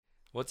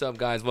What's up,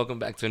 guys? Welcome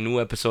back to a new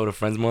episode of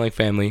Friends More Like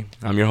Family.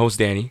 I'm your host,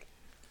 Danny.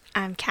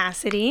 I'm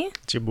Cassidy.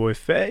 It's your boy,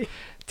 Faye.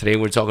 Today,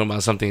 we're talking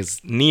about something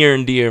that's near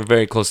and dear,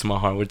 very close to my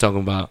heart. We're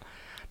talking about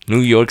New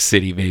York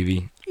City,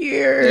 baby.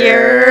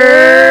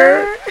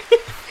 Yeah.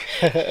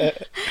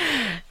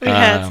 We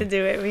had to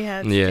do it. We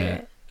had to do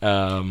it.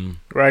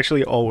 We're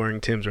actually all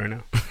wearing Timbs right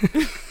now.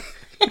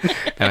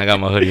 And I got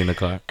my hoodie in the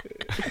car.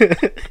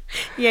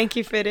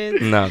 Yankee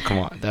fitted. No, come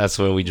on. That's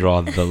where we draw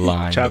the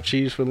line. Chopped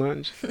cheese for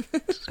lunch.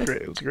 It was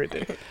great. It was a great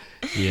day.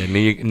 Yeah,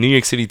 New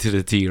York City to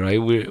the T,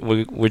 right?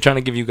 We're trying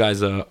to give you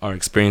guys our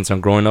experience on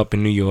growing up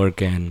in New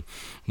York and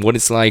what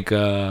it's like,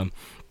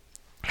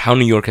 how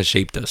New York has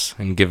shaped us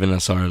and given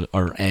us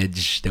our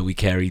edge that we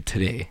carry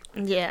today.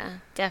 Yeah,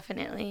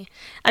 definitely.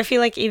 I feel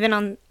like even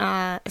on,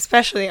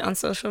 especially on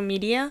social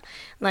media,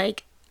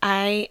 like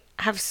I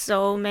have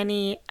so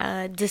many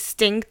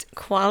distinct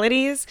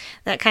qualities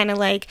that kind of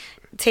like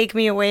take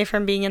me away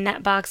from being in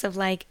that box of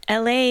like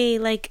LA,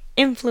 like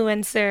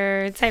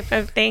influencer type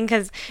of thing.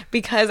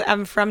 Because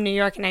I'm from New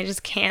York and I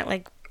just can't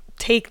like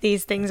take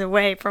these things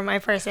away from my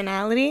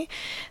personality.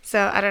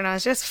 So I don't know.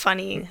 It's just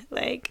funny,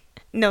 like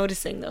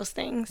noticing those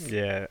things.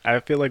 Yeah, I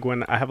feel like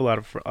when I have a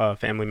lot of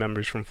family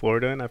members from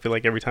Florida, and I feel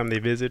like every time they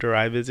visit or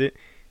I visit,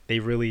 they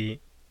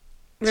really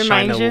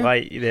shine a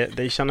light.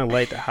 They shine a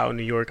light to how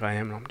New York I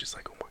am, and I'm just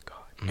like, oh my god.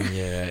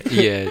 Yeah,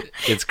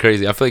 it's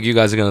crazy. I feel like you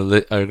guys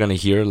are gonna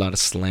hear a lot of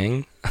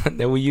slang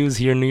that we use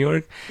here in New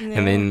York,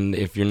 and then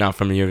if you're not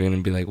from New York, you're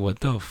gonna be like,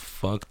 "What the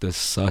fuck does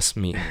sus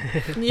mean?"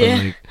 Yeah.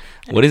 Like,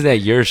 what is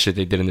that your shit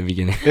they did in the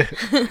beginning?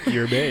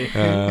 Your bay.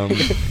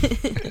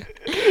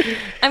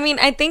 I mean,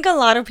 I think a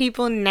lot of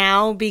people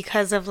now,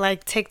 because of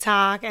like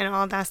TikTok and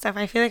all that stuff,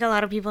 I feel like a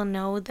lot of people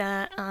know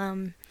that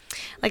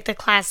like the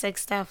classic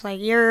stuff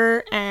like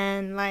you're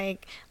and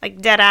like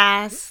dead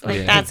ass,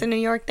 like that's a New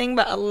York thing,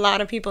 but a lot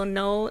of people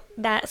know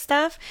that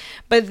stuff,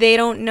 but they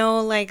don't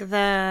know like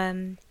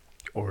the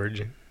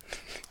origin,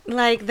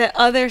 like the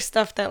other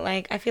stuff that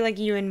like I feel like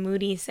you and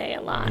Moody say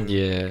a lot.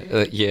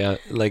 Yeah,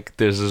 like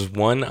there's this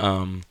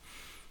one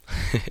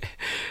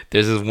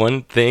there's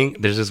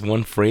this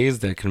one phrase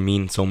that can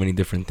mean so many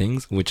different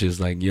things, which is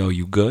like, yo,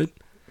 you good?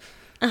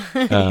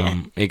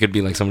 It could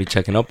be like somebody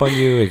checking up on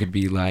you. It could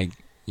be like,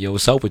 yo,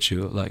 what's up with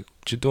you? Like,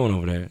 what you doing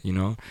over there? You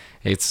know,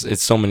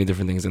 it's so many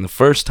different things. And the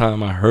first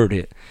time I heard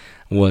it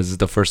was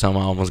the first time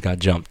I almost got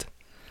jumped.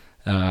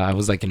 I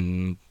was like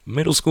in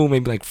middle school,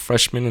 maybe like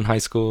freshman in high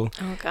school.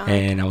 Oh God.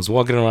 And I was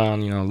walking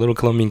around, you know, a little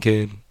Colombian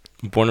kid,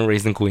 born and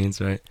raised in Queens,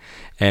 right?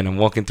 And I'm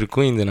walking through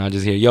Queens and I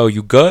just hear, yo,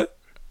 you good?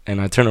 And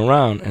I turn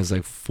around and it's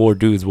like 4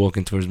 dudes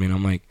walking towards me, and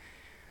I'm like,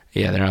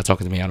 yeah, they're not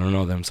talking to me. I don't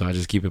know them. So I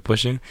just keep it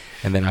pushing.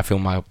 And then I feel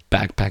my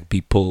backpack be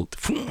pulled.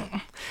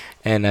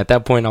 And at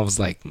that point, I was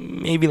like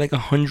maybe like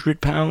 100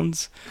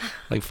 pounds,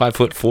 like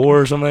 5'4"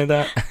 or something like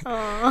that.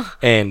 Aww.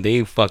 And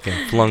they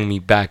fucking flung me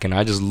back. And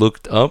I just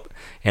looked up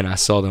and I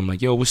saw them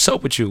like, yo, what's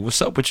up with you?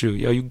 What's up with you?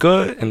 Yo, you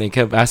good? And they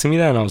kept asking me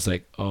that. And I was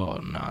like, oh,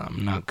 no,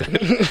 I'm not good.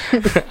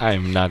 I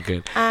am not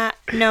good.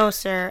 No,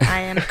 sir. I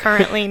am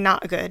currently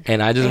not good.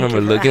 And I just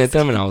remember looking at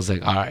them and I was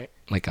like, all right.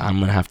 Like, I'm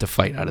going to have to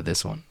fight out of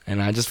this one.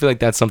 And I just feel like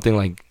that's something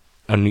like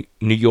a New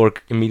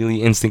York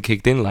immediately instant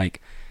kicked in.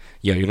 Like,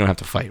 yo, you're going to have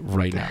to fight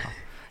right now.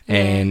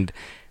 And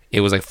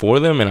it was like 4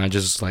 of them. And I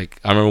just like,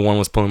 I remember one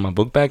was pulling my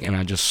book back and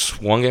I just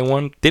swung at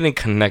one. Didn't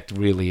connect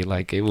really.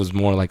 Like, it was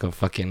more like a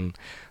fucking,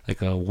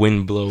 like a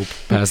wind blow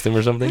past him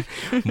or something.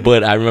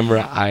 But I remember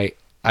I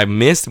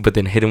missed, but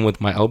then hit him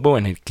with my elbow.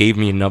 And it gave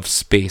me enough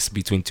space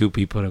between 2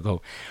 people to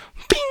go,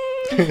 bing.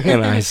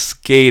 And I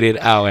skated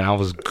out and I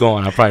was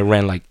gone. I probably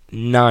ran like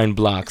 9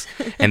 blocks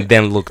and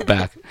then looked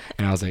back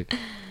and I was like,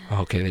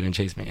 oh, okay, they didn't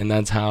chase me. And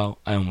that's how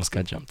I almost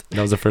got jumped.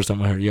 That was the first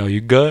time I heard, yo,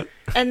 you good?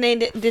 And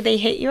did they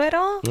hit you at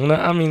all? No,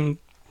 I mean,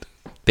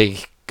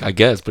 I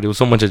guess, but it was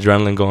so much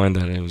adrenaline going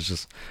that it was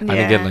just, I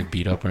didn't get like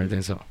beat up or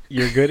anything. So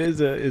you're good is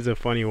a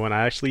funny one.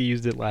 I actually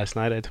used it last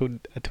night. I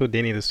told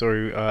Danny the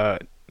story.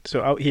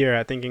 So out here,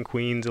 I think in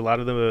Queens, a lot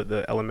of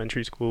the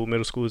elementary school,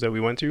 middle schools that we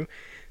went to,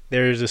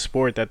 there's a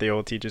sport that they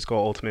all teach. It's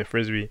called Ultimate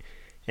Frisbee.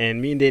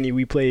 And me and Danny,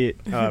 we play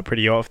it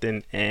pretty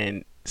often.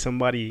 And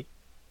somebody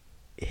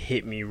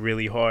hit me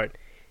really hard.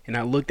 And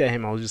I looked at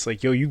him. I was just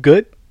like, yo, you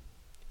good?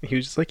 And he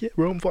was just like, yeah,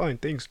 bro, I'm fine.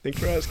 Thanks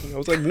for asking. I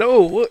was like, no,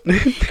 what?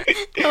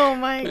 Oh,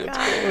 my God.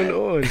 What's going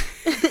on?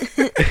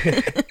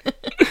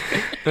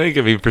 it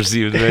can be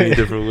perceived in many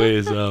different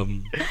ways.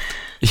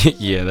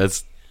 Yeah,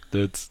 that's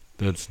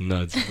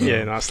nuts.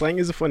 Yeah, no, slang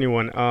is a funny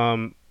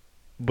one.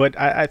 But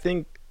I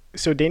think...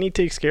 So Danny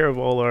takes care of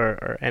all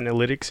our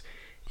analytics,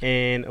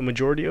 and a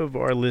majority of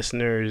our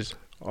listeners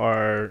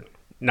are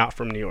not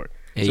from New York.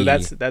 Hey. So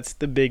that's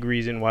the big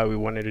reason why we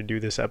wanted to do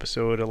this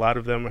episode. A lot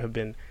of them have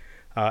been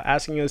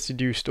asking us to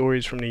do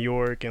stories from New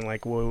York and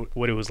like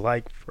what it was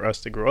like for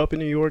us to grow up in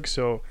New York.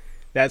 So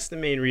that's the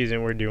main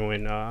reason we're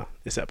doing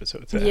this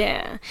episode today.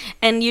 Yeah.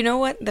 And you know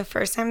what? The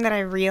first time that I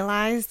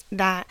realized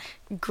that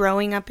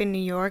growing up in New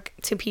York,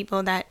 to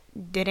people that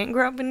didn't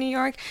grow up in New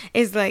York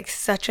is like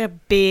such a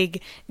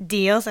big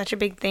deal, such a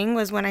big thing,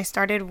 was when I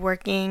started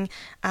working.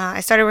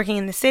 I started working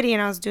in the city,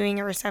 and I was doing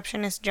a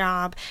receptionist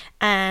job,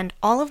 and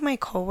all of my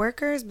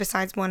coworkers,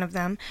 besides one of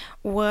them,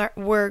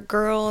 were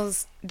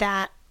girls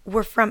that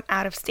were from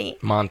out of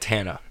state.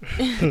 Montana.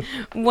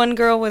 One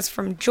girl was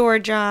from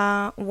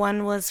Georgia,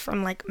 one was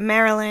from like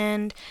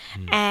Maryland,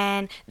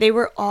 and they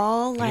were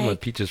all I know my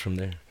like, peaches from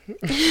there. you're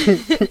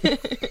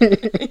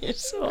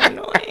so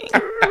annoying.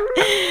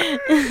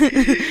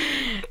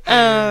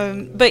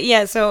 But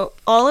yeah, so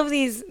all of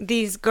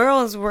these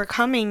girls were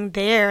coming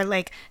there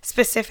like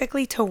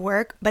specifically to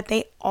work, but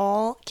they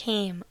all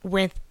came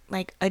with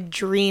like a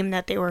dream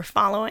that they were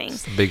following.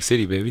 It's a big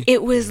city, baby.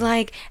 It was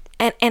like,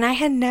 and I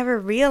had never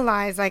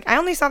realized, like, I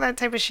only saw that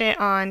type of shit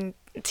on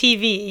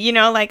TV, you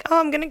know, like, oh,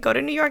 I'm gonna go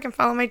to New York and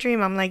follow my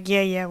dream. I'm like,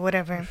 yeah,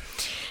 whatever.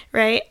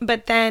 Right?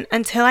 But then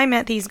until I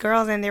met these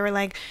girls, and they were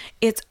like,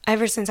 it's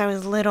ever since I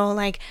was little,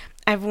 like,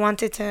 I've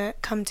wanted to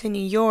come to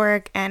New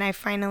York, and I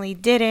finally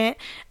did it.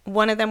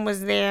 One of them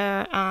was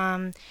there.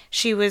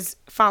 She was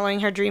following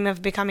her dream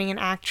of becoming an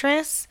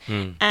actress,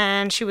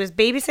 and she was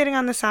babysitting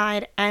on the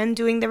side and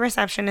doing the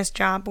receptionist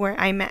job where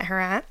I met her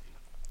at.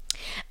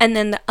 And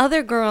then the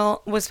other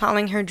girl was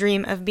following her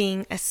dream of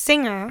being a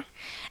singer,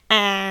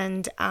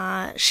 and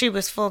she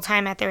was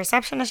full-time at the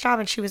receptionist job,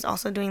 and she was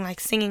also doing like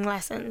singing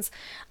lessons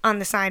on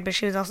the side, but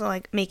she was also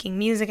like making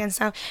music and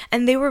stuff.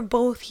 And they were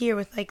both here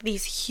with like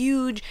these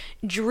huge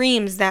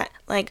dreams that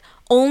like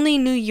only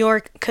New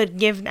York could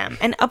give them.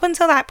 And up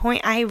until that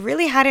point, I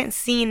really hadn't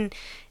seen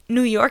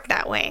New York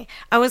that way.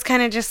 I was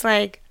kind of just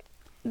like,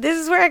 this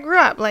is where I grew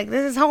up. Like,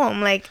 this is home.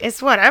 Like,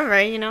 it's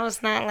whatever, you know?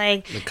 It's not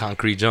like... The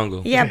concrete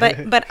jungle. Yeah,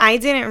 but I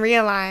didn't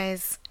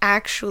realize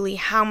actually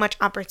how much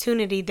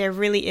opportunity there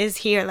really is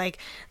here. Like,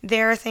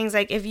 there are things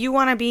like, if you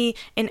want to be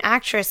an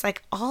actress,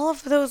 like, all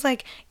of those,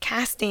 like,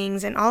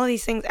 castings and all of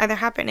these things either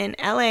happen in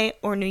LA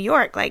or New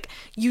York. Like,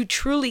 you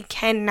truly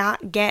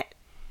cannot get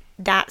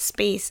that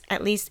space,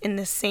 at least in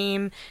the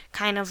same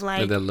kind of,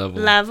 like, that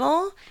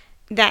level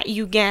that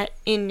you get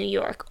in New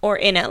York or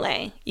in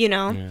LA, you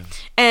know? Yeah.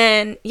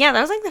 And yeah,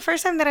 that was like the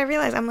first time that I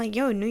realized, I'm like,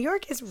 yo, New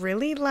York is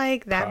really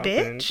like that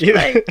Poppin'. bitch. Yeah.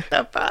 Like,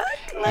 the fuck?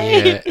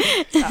 Like,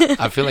 Yeah.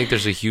 I feel like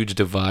there's a huge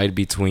divide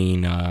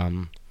between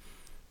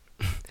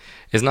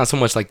it's not so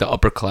much like the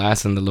upper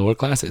class and the lower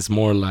class. It's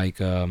more like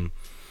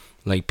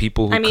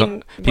people who I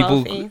mean,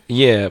 people wealthy.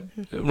 yeah,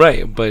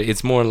 right, but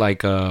it's more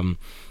like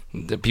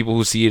the people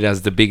who see it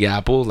as the Big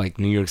Apple, like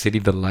New York City,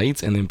 the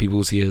lights, and then people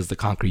who see it as the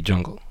concrete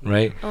jungle,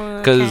 right?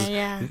 Because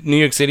yeah. New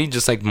York City,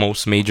 just like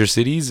most major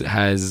cities,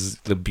 has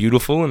the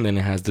beautiful and then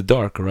it has the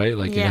dark, right?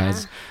 Like it Yeah.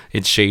 has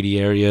its shady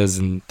areas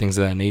and things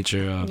of that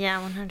nature.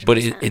 Yeah, 100%. But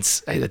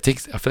it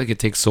takes. I feel like it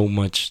takes so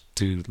much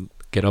to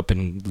get up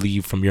and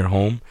leave from your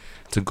home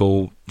to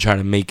go try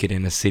to make it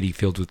in a city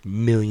filled with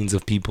millions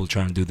of people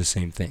trying to do the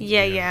same thing.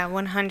 Yeah,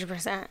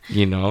 100%.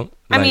 You know?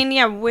 I mean,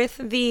 yeah, with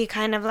the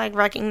kind of like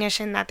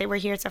recognition that they were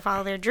here to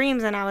follow their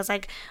dreams, and I was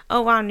like,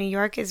 oh wow, New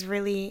York is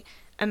really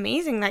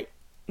amazing. Like,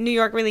 New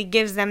York really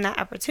gives them that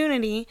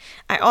opportunity.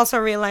 I also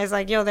realized,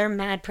 like, yo, they're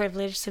mad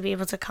privileged to be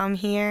able to come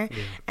here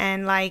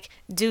and like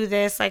do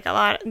this. Like, a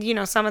lot, you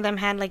know, some of them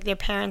had like their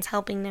parents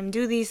helping them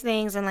do these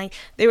things, and like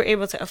they were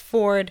able to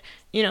afford,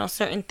 you know,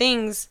 certain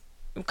things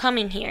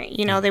coming here.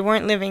 You know, they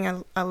weren't living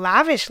a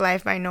lavish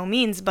life by no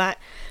means, but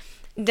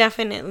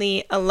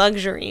definitely a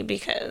luxury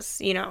because,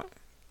 you know.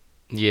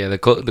 Yeah, the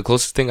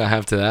closest thing I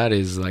have to that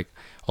is like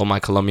all my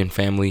Colombian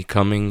family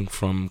coming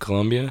from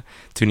Colombia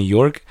to New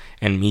York,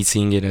 and me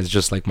seeing it as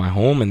just like my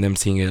home, and them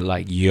seeing it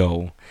like,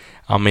 yo,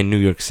 I'm in New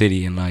York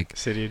City. And like,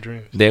 City of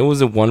Dreams. there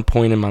was at one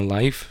point in my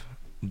life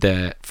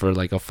that for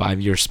like a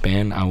 5-year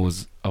span, I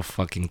was a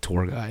fucking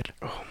tour guide.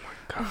 Oh my god.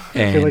 I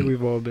And feel like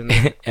we've all been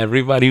there.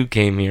 everybody who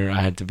came here, I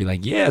had to be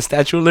like, yeah,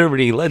 Statue of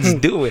Liberty, let's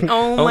do it.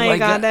 Oh, my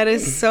god, that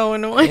is so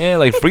annoying. Yeah,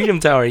 like Freedom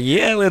Tower,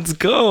 yeah, let's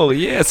go.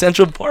 Yeah,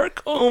 Central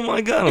Park, oh my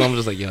god. And I'm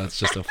just like, yeah, it's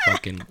just a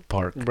fucking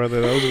park.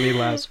 Brother, that was me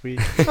last week.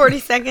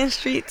 42nd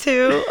Street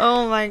too.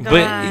 Oh my god.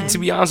 But to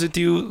be honest with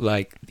you,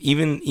 like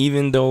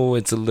even though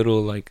it's a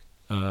little like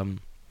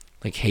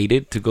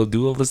hated to go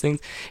do all those things,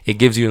 it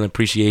gives you an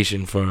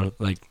appreciation for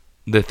like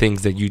the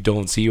things that you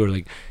don't see, or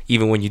like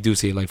even when you do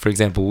see it. Like, for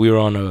example, we were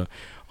on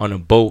a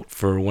boat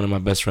for one of my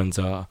best friend's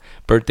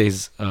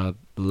birthdays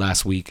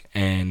last week,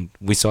 and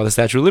we saw the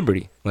Statue of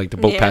Liberty. Like, the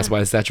boat passed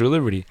by the Statue of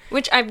Liberty.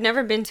 Which I've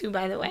never been to,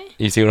 by the way.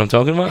 You see what I'm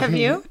talking about? Have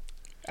you?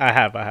 I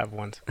have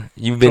once.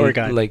 You've been Tour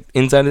guide. like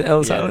inside of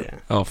Ellis Yeah, Island? yeah.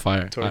 Oh,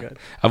 fire. Tour guide.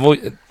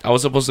 I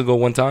was supposed to go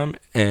one time,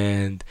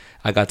 and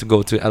I got to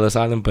go to Ellis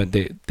Island, but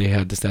they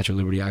had the Statue of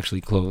Liberty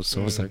actually closed.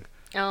 So I was like,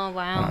 Oh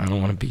wow. I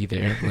don't want to be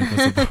there. Like,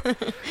 what's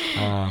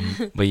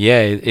the but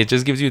yeah, it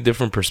just gives you a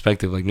different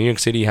perspective. Like, New York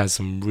City has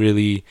some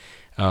really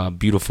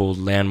beautiful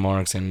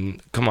landmarks,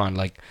 and come on,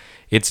 like,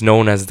 it's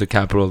known as the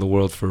capital of the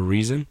world for a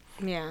reason.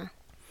 Yeah.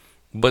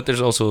 But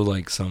there's also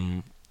like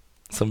some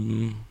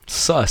some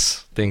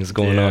sus things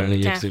going on in New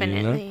York City, you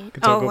know? Definitely.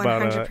 Could talk Oh,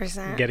 about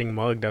 100%. getting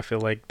mugged. I feel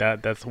like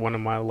that's one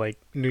of my like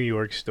New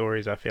York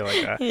stories. I feel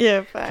like that.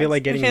 Yeah, I feel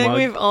like getting mugged.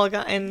 we've all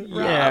gotten robbed.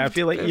 Yeah, I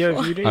feel like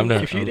before.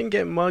 if you didn't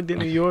get mugged in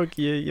New York,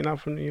 you're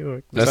not from New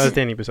York. Besides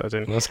Danny.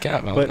 Let's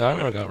cap. I But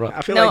never got robbed.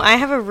 I feel No, like I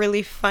have a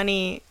really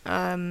funny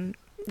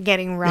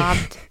getting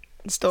robbed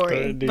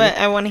story, Dude. but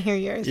I want to hear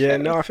yours. yeah,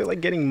 first. no, I feel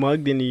like getting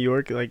mugged in New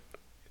York, like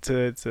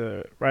it's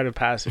a rite of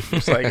passage.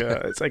 It's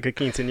like a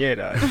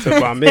quinceañera. It's a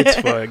bar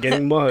mitzvah.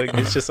 Getting mugged.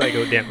 It's just like,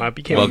 oh damn, I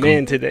became Welcome. a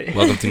man today.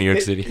 Welcome to New York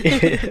City.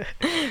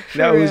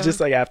 No, it was real. just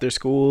like after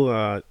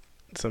school.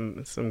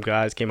 Some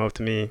guys came up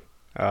to me,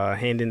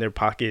 hand in their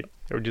pocket.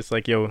 They were just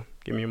like, "Yo,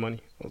 give me your money."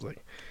 I was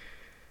like,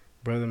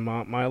 "Brother,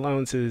 my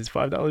allowance is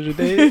 $5 a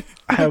day.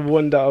 I have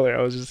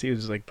 $1." He was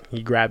just like,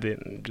 he grabbed it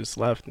and just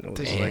left. And I was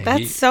just Damn. like,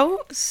 That's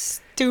so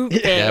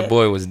stupid. That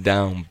boy was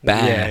down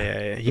bad.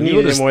 yeah. He You needed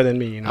would've- it more than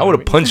me. You know I would what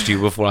have punched you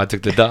before I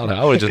took the $1.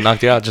 I would have just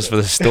knocked you out just for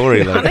the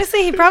story. Like,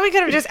 Honestly, he probably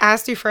could have just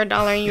asked you for $1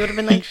 and you would have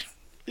been like,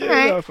 Yeah, all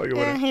right, no, fuck it, yeah,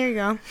 whatever. here you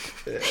go.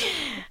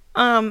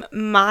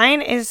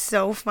 Mine is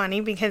so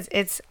funny because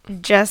it's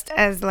just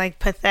as like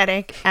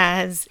pathetic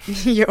as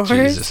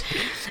yours.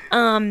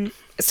 Jesus.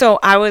 So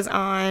I was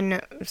on.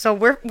 So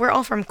we're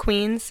all from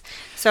Queens.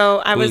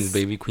 So I Queens, was.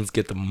 baby. Queens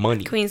get the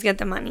money. Queens get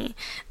the money.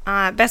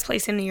 Best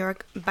place in New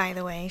York, by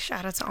the way.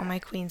 Shout out to all my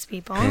Queens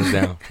people. Hands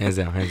down. Hands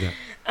down. Hands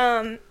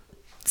down.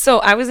 So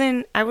I was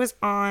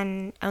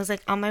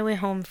like on my way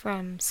home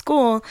from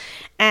school,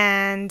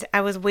 and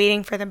I was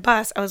waiting for the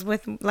bus. I was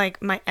with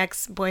like my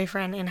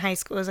ex-boyfriend in high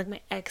school. It was like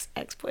my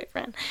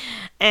ex-boyfriend,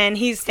 and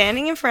he's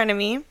standing in front of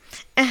me,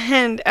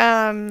 and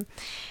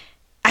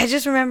I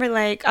just remember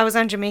like I was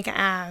on Jamaica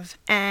Ave,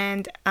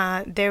 and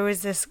there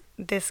was this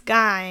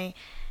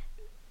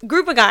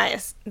group of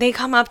guys. They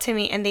come up to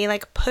me and they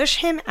like push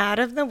him out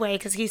of the way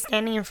because he's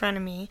standing in front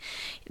of me.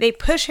 They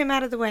push him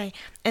out of the way,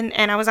 and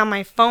I was on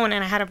my phone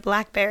and I had a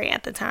BlackBerry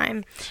at the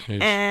time,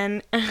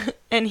 Jeez.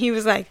 and he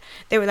was like,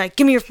 they were like,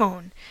 give me your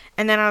phone,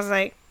 and then I was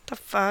like, the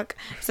fuck.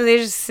 So they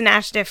just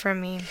snatched it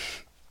from me.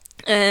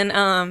 And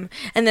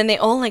then they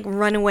all like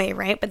run away,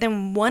 right? But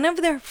then one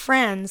of their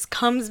friends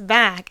comes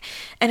back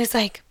and it's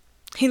like,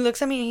 he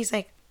looks at me and he's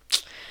like,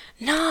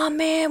 nah,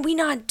 man, we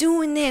not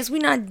doing this.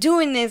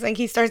 Like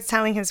he starts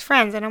telling his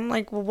friends, and I'm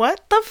like,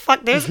 what the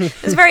fuck? This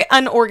is very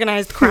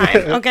unorganized crime,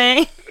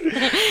 okay?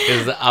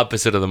 It's the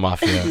opposite of the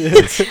mafia.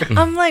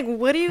 I'm like,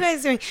 what are you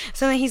guys doing?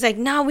 So then he's like,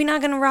 nah, we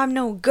not gonna rob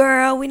no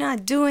girl. We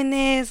not doing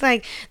this.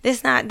 Like,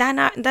 that's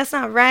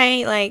not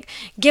right. Like,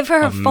 give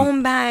her her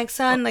phone back,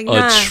 son. Like, A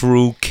nah.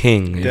 true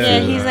king. if Yeah,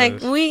 you will. he's like,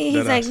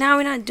 he's like, Deadass. nah,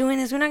 we're not doing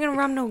this. We're not gonna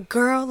rob no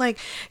girl. Like,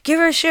 give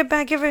her shit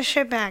back.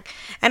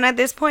 And at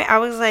this point, I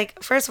was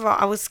like, first of all,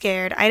 I was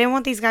scared. I didn't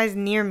want these guys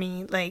near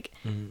me, like,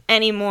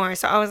 anymore.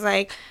 So I was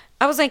like,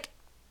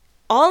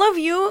 all of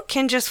you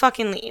can just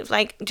fucking leave.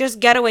 Like, just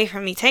get away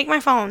from me. Take my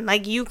phone.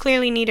 Like, you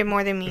clearly need it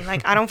more than me.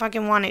 Like, I don't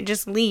fucking want it.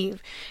 Just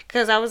leave.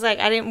 Because I was like,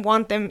 I didn't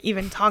want them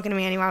even talking to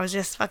me anymore. I was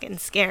just fucking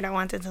scared. I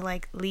wanted to,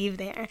 like, leave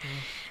there.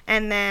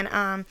 And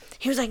then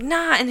he was like,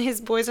 nah. And his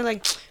boys are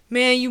like,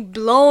 man, you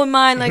blowing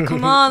mine. Like,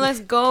 come on, let's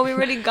go. We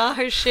already got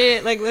her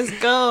shit. Like, let's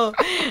go.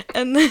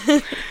 And then...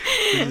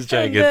 He's just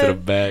trying to and get to the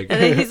then- bag. And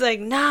then he's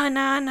like,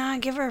 nah,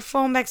 give her her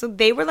phone back. So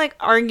they were like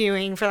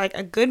arguing for like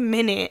a good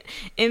minute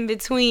in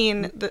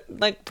between,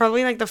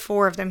 probably like the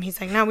four of them. He's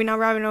like, no, we're not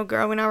robbing no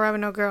girl.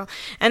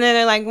 And then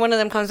they're like, one of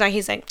them comes back.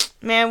 He's like,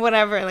 man,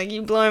 whatever. Like,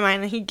 you blowing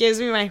mine. And he gives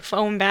me my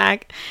phone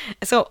back.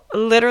 So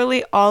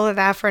literally all of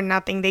that for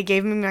nothing. They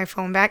gave me my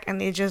phone back and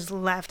they just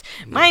left.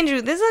 Mind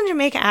you, this is on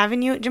Jamaica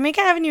Avenue.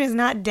 Jamaica Avenue is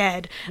not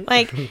dead.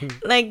 Like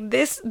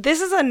this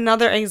is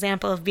another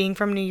example of being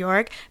from New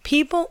York.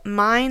 People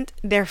mind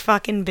their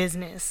fucking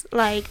business.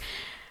 Like,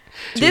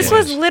 this much.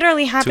 was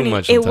literally happening.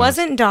 much It sometimes.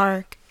 wasn't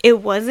dark.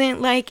 It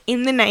wasn't like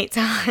in the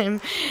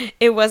nighttime.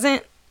 It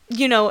wasn't,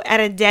 at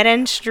a dead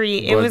end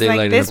street. It Broad was daylight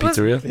like in a this was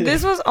pizzeria?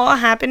 this was all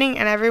happening,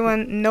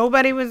 and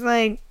nobody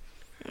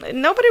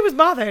was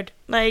bothered.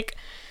 Like,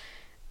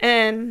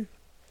 and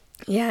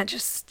yeah,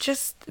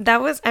 just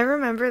that was. I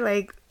remember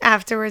like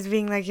afterwards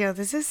being like, yo,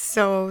 this is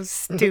so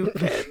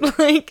stupid.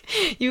 Like,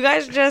 you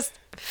guys just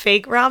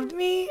fake robbed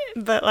me,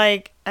 but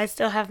like I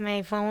still have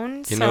my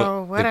phone,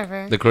 so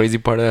whatever. The crazy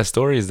part of that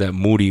story is that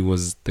Moody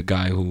was the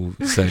guy who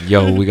said,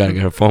 yo, we gotta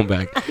get her phone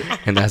back.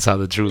 And that's how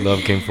the true love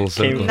came full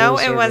circle. No,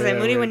 Full it wasn't. circle,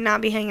 Moody yeah, would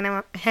not be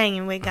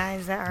hanging with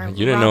guys that are.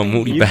 You didn't know robbing.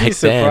 Moody You'd back be then.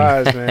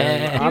 surprised,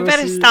 man. You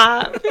better Honestly-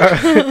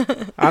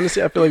 stop.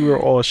 Honestly, I feel like we were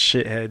all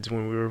shitheads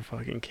when we were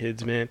fucking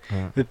kids, man.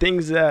 Yeah. The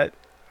things that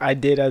I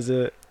did as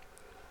a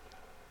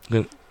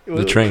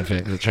The train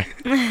fact. The train.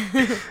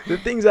 the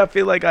things I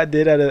feel like I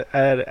did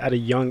at a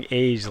young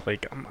age,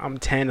 like I'm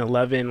 10,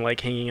 11,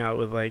 like hanging out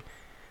with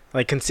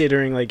like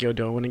considering like, yo,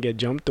 do I want to get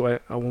jumped? Do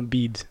I want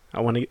beads?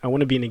 I want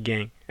to be in a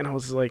gang. And I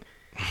was like,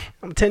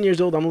 I'm 10 years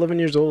old. I'm 11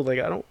 years old. Like,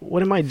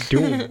 what am I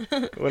doing?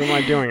 What am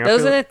I doing?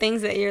 Those are the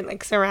things that you're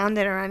like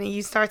surrounded around, and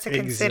you start to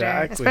consider,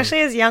 Exactly. especially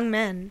as young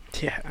men.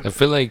 yeah. I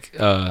feel like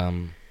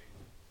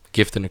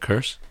gift and a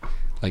curse.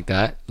 like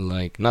that.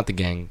 Like not the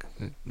gang,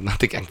 not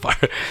the gang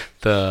part.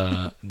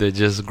 The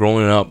just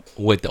growing up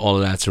with all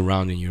of that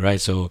surrounding you,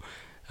 right? So,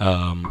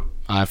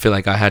 I feel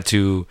like I had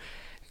to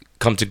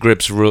come to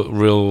grips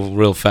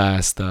real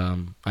fast. I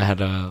had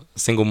a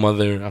single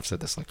mother. I've said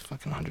this like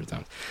fucking 100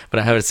 times, but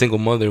I had a single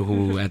mother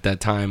who at that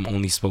time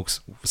only spoke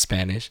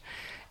Spanish,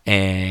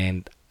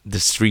 and the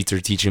streets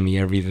are teaching me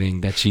everything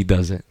that she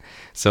doesn't.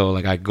 So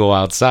like I go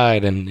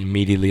outside and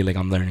immediately like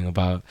I'm learning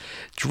about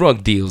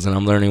drug deals, and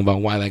I'm learning about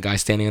why that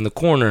guy's standing in the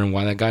corner and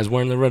why that guy's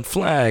wearing the red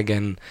flag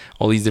and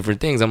all these different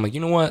things. I'm like, you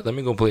know what? Let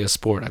me go play a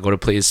sport. I go to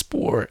play a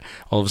sport.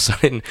 All of a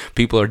sudden,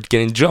 people are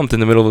getting jumped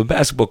in the middle of a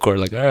basketball court.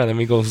 Like, all right, let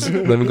me go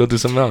do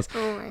something else.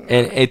 Oh my God.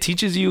 And it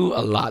teaches you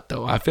a lot,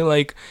 though. I feel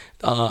like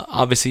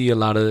obviously a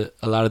lot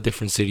of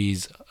different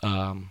cities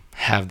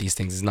have these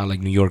things. It's not like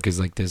New York is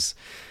like this.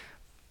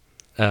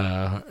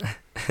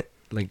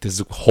 Like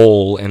this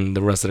hole, and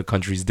the rest of the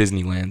country is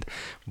Disneyland.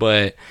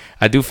 But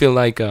I do feel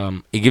like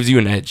it gives you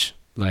an edge.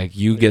 Like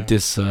you get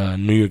this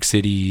New York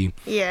City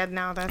Yeah,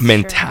 no, that's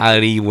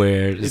mentality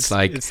where it's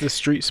like it's the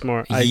street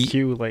smart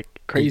IQ, like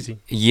crazy.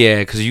 Yeah,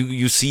 because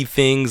you see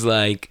things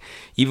like,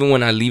 even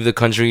when I leave the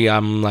country,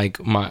 I'm like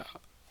my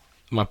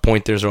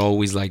pointers are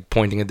always like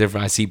pointing at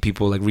different. I see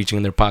people like reaching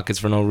in their pockets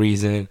for no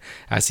reason.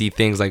 I see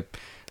things like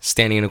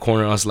standing in the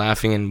corner, us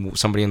laughing, and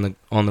somebody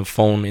on the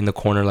phone in the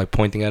corner like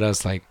pointing at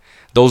us. Like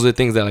those are the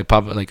things that like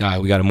pop up. Like, all right,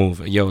 we gotta move.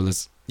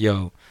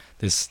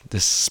 This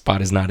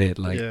spot is not it.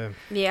 Like,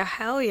 yeah,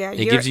 hell yeah.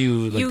 It gives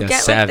you like you that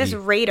get savvy. like this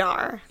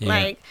radar. Yeah.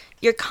 Like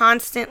you're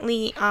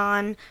constantly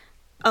on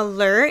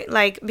alert.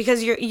 Like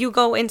because you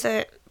go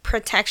into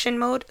protection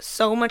mode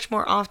so much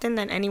more often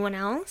than anyone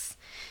else.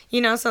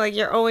 You know, so like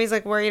you're always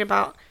like worried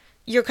about.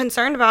 You're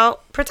concerned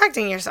about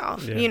protecting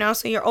yourself. Yeah. You know,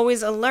 so you're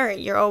always alert.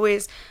 You're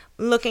always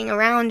looking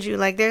around you.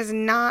 Like there's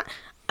not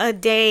a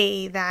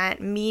day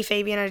that me,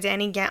 Fabian, or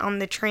Danny get on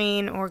the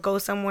train or go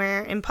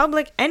somewhere in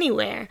public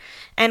anywhere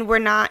and we're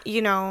not,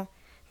 you know,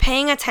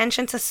 paying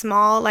attention to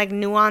small like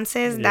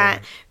nuances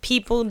that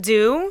people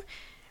do.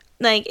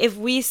 Like if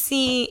we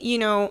see, you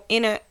know,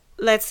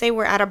 let's say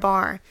we're at a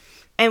bar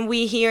and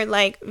we hear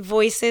like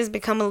voices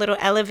become a little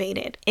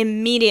elevated,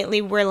 immediately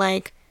we're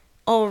like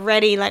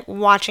already like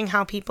watching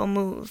how people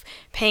move,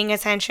 paying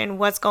attention,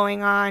 what's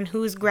going on,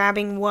 who's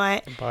grabbing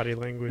what, body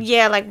language.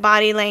 Yeah, like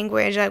body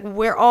language. Like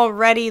we're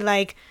already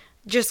like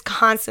just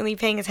constantly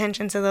paying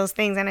attention to those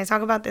things. And I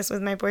talk about this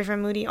with my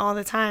boyfriend Moody all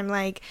the time.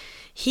 Like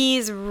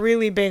he's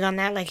really big on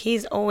that. Like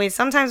he's always,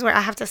 sometimes where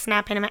I have to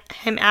snap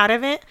him out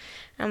of it,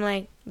 I'm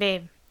like,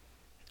 babe,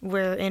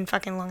 we're in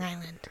fucking Long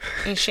Island.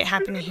 Ain't shit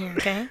happening here,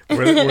 okay?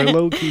 We're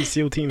low-key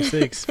SEAL Team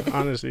 6,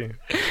 honestly.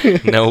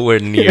 Nowhere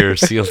near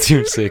SEAL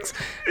Team 6.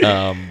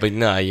 But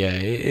nah, yeah,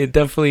 it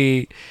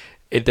definitely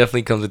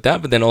comes with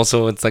that. But then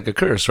also it's like a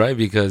curse, right?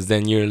 Because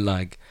then you're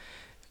like,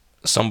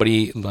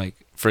 somebody, like,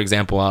 for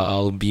example,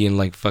 I'll be in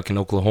like fucking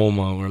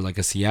Oklahoma or like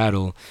a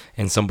Seattle,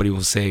 and somebody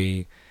will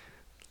say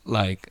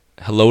like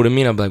hello to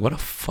me, and I'm like, what the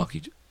fuck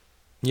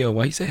yo,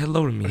 why you say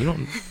hello to me? You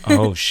don't.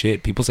 Oh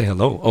shit, people say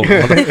hello. Oh,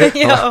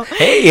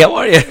 hey, how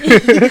are you?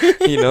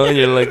 You know, and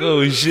you're like,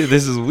 oh shit,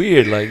 this is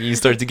weird. Like you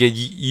start to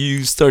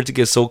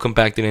get so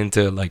compacted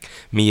into like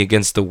me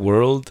against the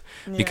world,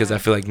 because I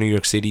feel like New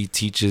York City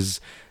teaches.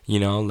 You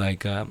know,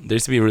 like there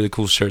used to be a really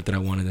cool shirt that I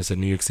wanted that said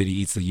New York City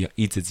eats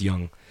its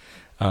young.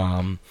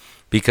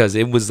 Because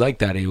it was like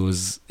that. It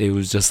was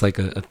just like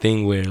a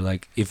thing where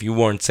like if you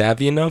weren't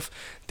savvy enough,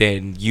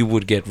 then you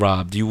would get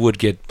robbed. You would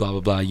get blah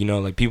blah blah. You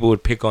know, like people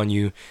would pick on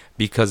you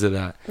because of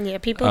that. Yeah,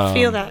 people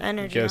feel that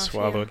energy. Get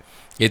swallowed.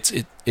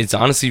 It's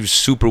honestly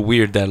super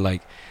weird that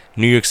like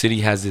New York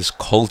City has this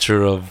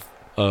culture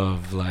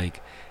of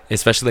like,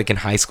 especially like in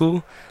high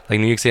school, like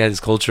New York City has this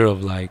culture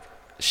of like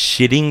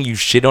shitting. You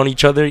shit on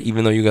each other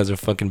even though you guys are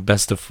fucking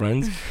best of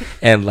friends,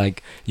 and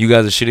like you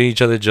guys are shitting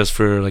each other just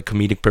for like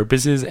comedic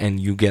purposes, and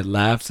you get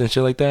laughs and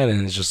shit like that,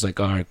 and it's just like,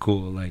 all right,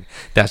 cool, like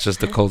that's just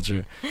the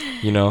culture,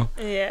 you know.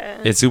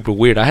 Yeah, it's super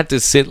weird. I had to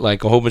sit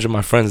like a whole bunch of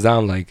my friends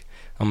down. Like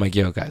I'm like,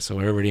 yo guys, so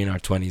we're already in our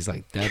 20s,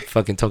 like that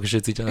fucking talking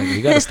shit to each other, like,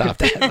 you gotta stop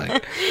that.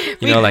 Like,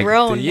 you know, like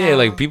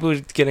like people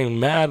getting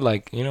mad,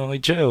 like, you know,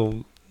 like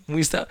chill.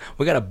 We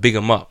gotta big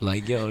them up,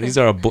 like, yo, these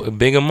are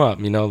big them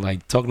up, you know,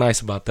 like talk nice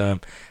about them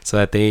so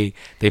that they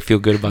feel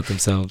good about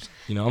themselves,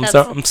 you know.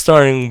 I'm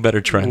starting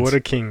better trends. What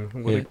a king.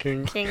 A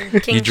king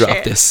you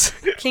dropped this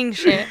king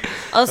shit.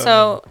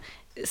 Also,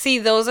 see,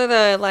 those are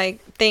the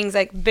like things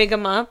like big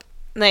them up.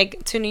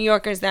 Like to New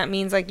Yorkers, that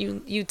means like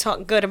you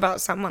talk good about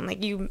someone,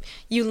 like you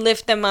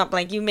lift them up,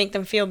 like you make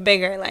them feel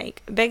bigger,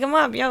 like big them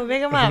up, yo,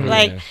 big them up,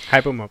 like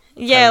hype them up.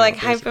 Yeah, like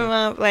hype them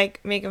up,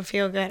 like make them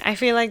feel good. I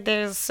feel like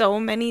there's so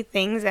many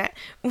things that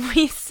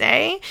we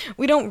say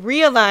we don't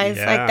realize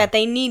like that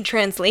they need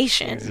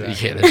translation.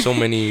 Exactly. Yeah, there's so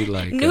many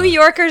like New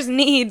Yorkers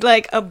need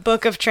like a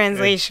book of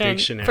translation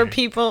for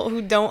people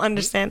who don't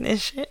understand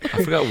this shit.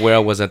 I forgot where I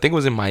was. I think it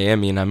was in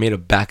Miami, and I made a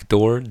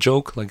backdoor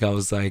joke. Like I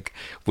was like,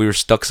 we were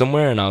stuck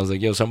somewhere, and I was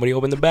like, yo, somebody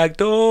open the back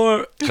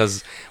door.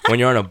 Because when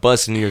you're on a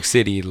bus in New York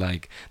City,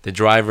 like the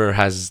driver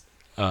has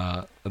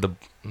the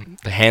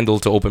the handle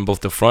to open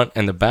both the front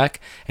and the back,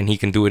 and he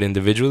can do it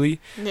individually.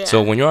 Yeah.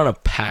 So when you're on a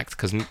packed,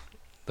 because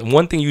the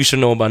one thing you should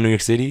know about New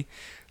York City,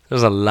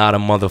 there's a lot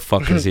of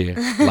motherfuckers here,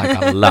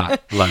 like a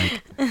lot,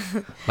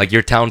 like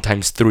your town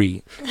times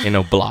 3 in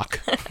a block.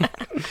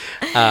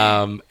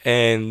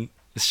 And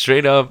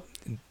straight up,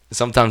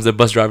 sometimes the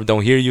bus driver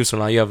don't hear you, so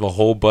now you have a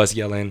whole bus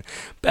yelling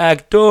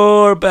back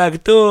door,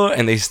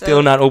 and they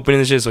still not opening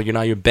the shit. So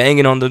you're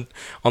banging on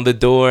the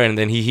door, and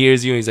then he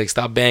hears you and he's like,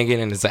 stop banging,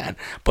 and it's that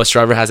bus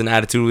driver has an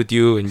attitude with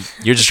you, and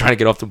you're just trying to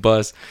get off the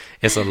bus.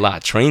 It's a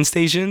lot. Train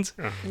stations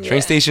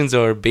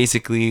are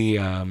basically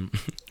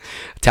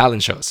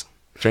talent shows.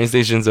 Train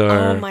stations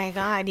are, oh my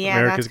god, yeah,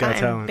 America's that's Got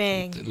kind of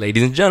Talent. big.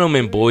 ladies and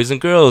gentlemen, boys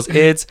and girls,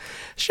 it's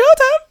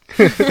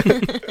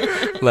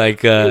showtime.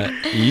 Like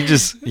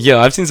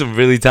I've seen some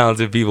really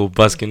talented people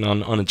busking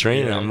on a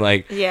train, and I'm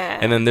like, Yeah.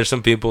 and then there's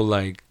some people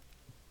like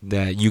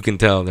that you can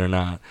tell they're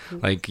not,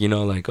 like,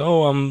 like,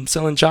 oh, I'm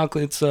selling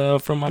chocolates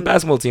from my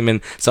basketball team,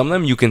 and some of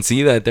them you can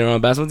see that they're on a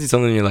basketball team.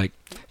 Some of them you're like,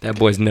 that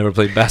boy's never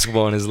played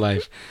basketball in his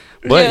life.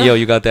 But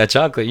you got that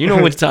chocolate. You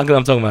know which chocolate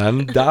I'm talking about?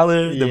 I'm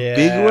 $1, the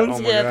big ones.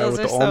 Oh my Yeah, God, those with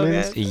are the so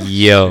almonds. good.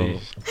 Yo,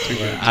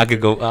 I could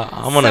go.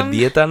 I'm on a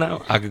dieta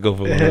now. I could go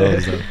for one of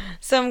those. Though.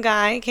 Some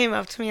guy came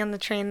up to me on the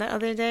train the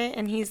other day,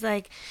 and he's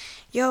like,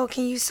 yo,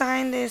 can you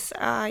sign this,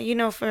 can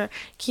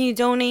you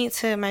donate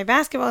to my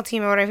basketball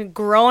team or whatever?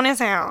 Grown as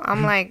hell.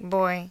 I'm like,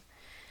 boy.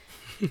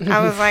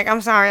 I was like,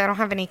 I'm sorry, I don't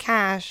have any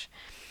cash.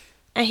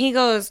 And he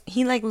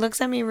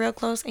looks at me real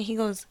close, and he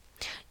goes,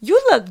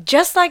 you look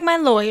just like my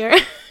lawyer.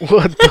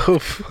 What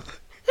the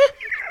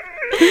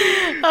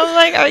I was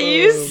like, are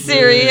you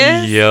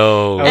serious?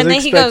 Yo. I was And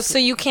then he goes, expect- so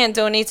you can't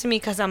donate to me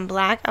because I'm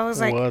black? I was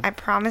like, What? I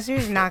promise you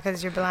it's not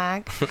because you're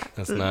black.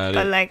 That's not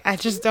But it. like, I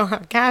just don't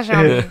have cash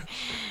on me.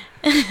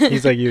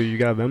 He's like, you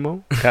got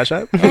Venmo? Cash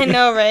App? I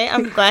know, right?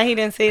 I'm glad he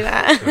didn't say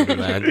that.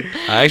 Man,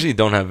 I actually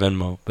don't have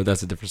Venmo, but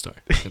that's a different story.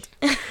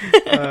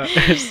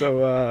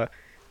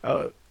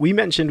 We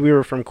mentioned we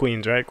were from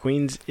Queens, right?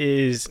 Queens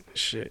is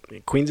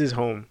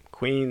home.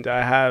 Queens,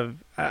 I have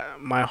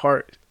my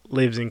heart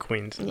lives in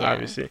Queens, Yeah.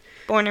 obviously.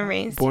 Born and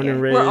raised. Born here.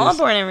 and We're all raised.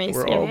 born and raised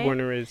We're here, all right? born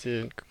and raised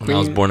here. When I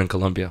was born in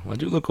Colombia.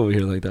 Why'd you look over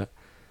here like that?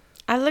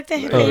 I looked at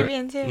him, Oh,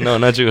 Fabian, too. No,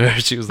 not you.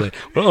 She was like,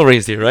 we're all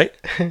raised here, right?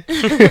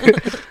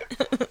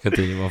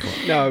 Continue, my fault.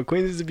 No,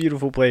 Queens is a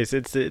beautiful place.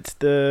 It's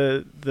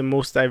the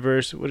most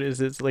diverse. What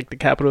is it? It's like the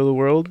capital of the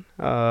world.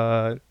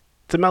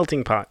 It's a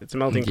melting pot. It's a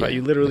melting pot. Yeah.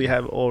 You literally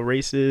have all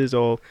races,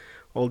 all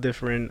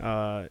different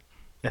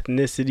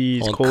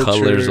ethnicities, All cultures,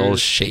 colors, all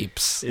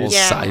shapes, all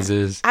Yeah.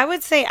 sizes. I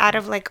would say out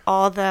of like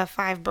all the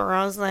 5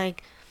 boroughs,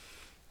 like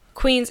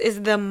Queens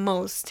is the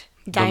most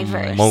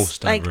diverse. The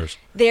most Like diverse.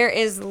 there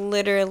is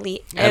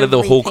literally Out of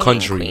the whole everything in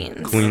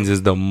country, Queens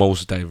is the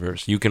most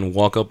diverse. You can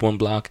walk up one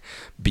block,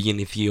 be in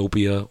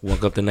Ethiopia,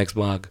 walk up the next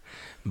block,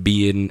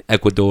 be in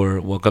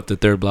Ecuador, walk up the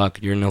third block,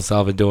 you're in El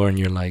Salvador, and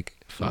you're like,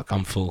 fuck,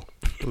 I'm full.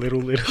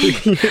 literally.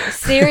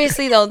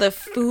 Seriously though, the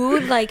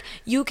food, like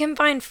you can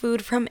find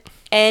food from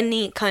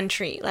any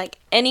country. Like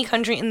any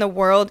country in the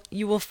world,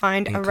 you will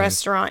find a Okay.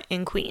 restaurant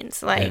in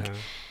Queens. Like Yeah.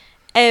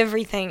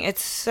 everything.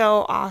 It's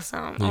so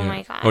awesome. Oh Yeah.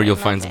 my god. Or you'll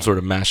I find love some it. sort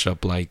of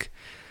mashup like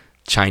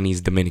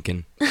Chinese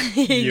Dominican,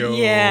 Yo.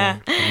 Yeah.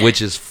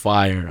 which is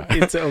fire.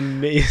 It's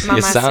amazing. Mama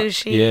It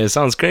sushi. it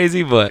sounds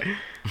crazy, but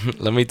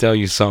let me tell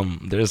you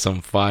there's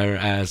some fire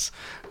ass,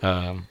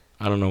 I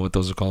don't know what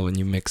those are called when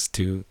you mix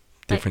two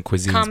different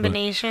cuisines. But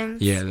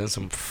Combinations. yeah, there's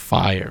some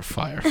fire.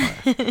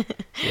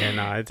 Yeah,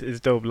 no, it's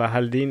dope. La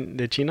Jardín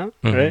de China,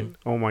 Mhm. right?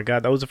 Oh my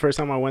god, that was the first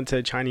time I went to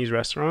a Chinese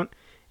restaurant,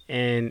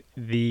 and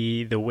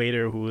the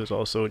waiter, who was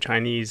also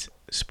Chinese,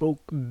 spoke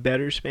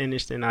better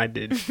Spanish than I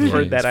did, Yeah,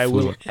 or he's that I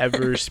will fluent.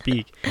 ever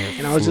speak.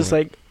 And I was just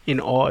like in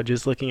awe,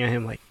 just looking at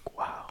him, like,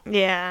 wow.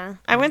 Yeah.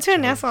 I went to a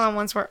nail salon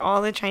once where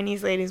all the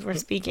Chinese ladies were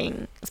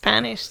speaking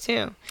Spanish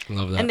too.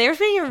 Love that. And they were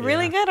speaking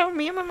really Yeah. good. Oh,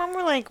 me and my mom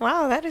were like,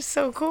 wow, that is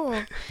so cool.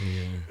 Yeah.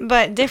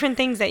 But different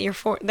things that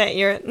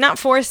you're not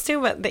forced to,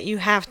 but that you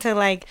have to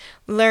like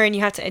learn,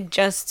 you have to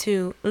adjust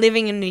to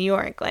living in New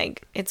York.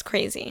 Like it's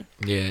crazy.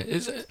 Yeah,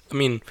 I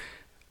mean,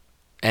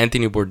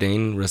 Anthony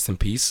Bourdain, rest in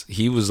peace.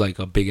 He was like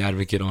a big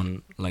advocate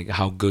on like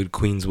how good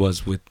Queens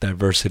was with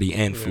diversity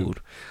and Yeah. food.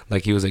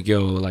 Like he was like,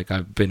 yo, like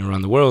I've been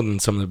around the world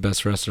and some of the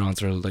best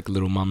restaurants are like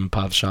little mom and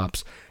pop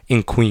shops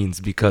in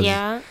Queens because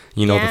Yeah.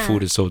 the Yeah.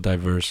 food is so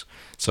diverse.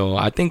 So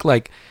I think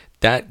like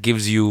that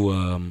gives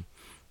you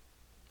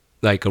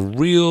like a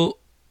real,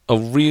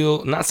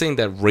 not saying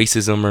that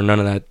racism or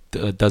none of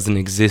that doesn't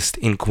exist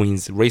in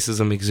Queens.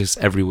 Racism exists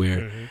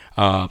everywhere.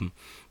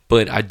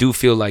 But I do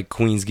feel like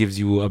Queens gives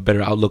you a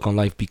better outlook on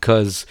life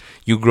because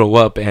you grow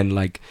up and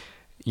like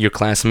your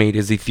classmate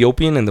is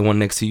Ethiopian and the one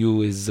next to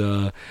you is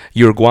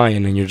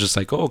Uruguayan, and you're just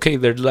like, oh, okay,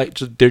 they're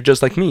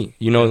just like me,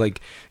 you know, like,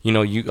 you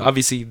know, you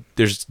obviously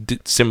there's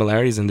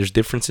similarities and there's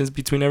differences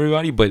between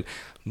everybody, but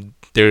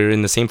they're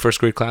in the same first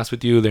grade class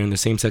with you, they're in the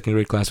same second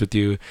grade class with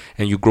you,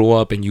 and you grow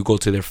up and you go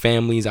to their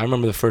families. I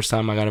remember the first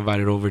time I got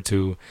invited over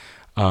to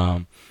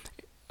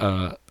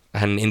I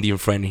had an Indian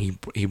friend, and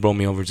he brought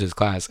me over to his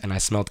class, and I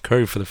smelled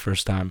curry for the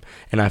first time,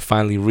 and I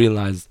finally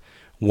realized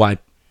why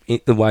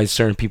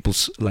certain people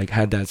like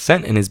had that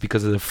scent, and it's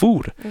because of the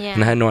food. Yeah.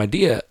 And I had no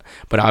idea.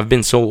 But I've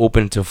been so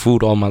open to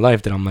food all my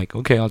life that I'm like,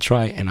 okay, I'll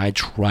try it. And I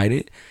tried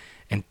it,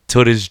 and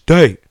to this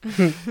day,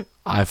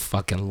 I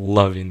fucking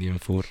love Indian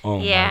food.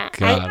 Oh Yeah,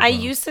 my god! I bro.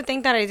 used to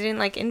think that I didn't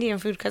like Indian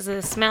food because of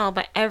the smell,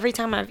 but every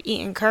time I've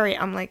eaten curry,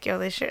 I'm like, yo,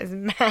 this shit is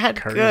mad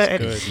Curry's good.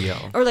 good. Yo.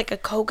 Or like a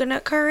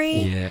coconut curry.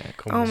 Yeah.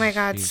 Oh my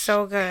god, Sheesh.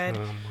 so good.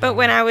 Oh But my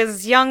when I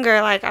was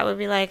younger, like I would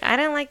be like, I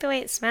didn't like the way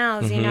it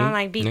smells, you know, Mhm.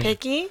 like be Yeah.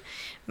 picky.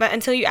 But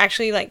until you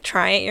actually like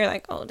try it, you're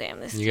like, oh damn,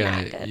 this is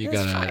mad good. You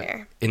This is gotta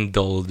fire.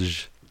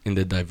 indulge in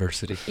the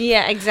diversity.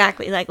 Yeah,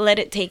 exactly. Like let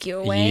it take you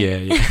away.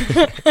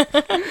 Yeah.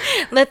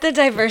 Let the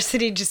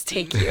diversity just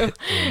take you.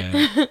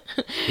 Yeah.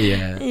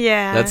 Yeah.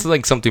 Yeah. That's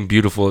like something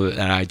beautiful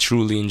that I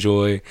truly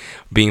enjoy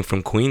being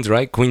from Queens,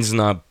 right? Queens is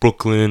not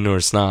Brooklyn, or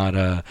it's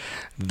not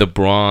the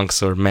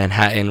Bronx or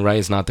Manhattan, right?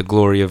 It's not the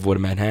glory of what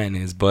Manhattan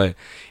is, but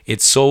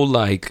it's so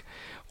like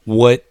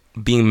what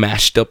being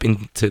mashed up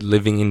into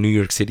living in New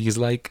York City is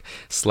like,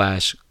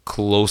 slash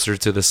closer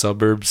to the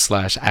suburbs,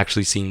 slash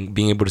actually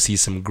being able to see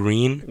some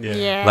green.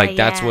 Yeah. Like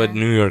that's yeah. what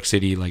New York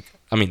City, like,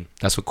 I mean,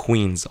 that's what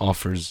Queens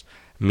offers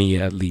me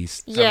at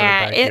least.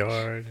 Yeah, Having a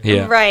backyard.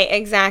 Yeah. Right,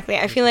 exactly.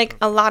 I feel like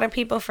a lot of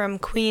people from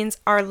Queens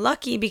are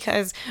lucky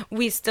because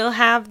we still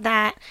have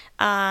that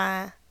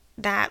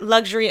that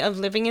luxury of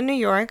living in New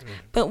York,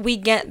 but we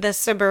get the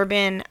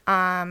suburban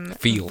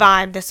Feel.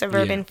 vibe, the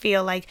suburban Yeah.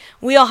 feel. Like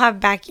we all have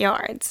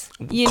backyards.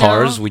 You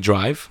Cars, know? we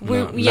drive. Yeah,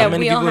 not many we all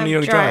people in have New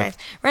York drive.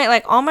 Right,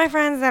 like all my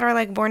friends that are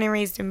like born and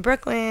raised in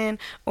Brooklyn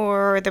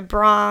or the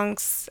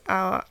Bronx,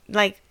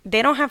 like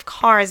they don't have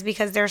cars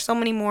because there are so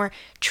many more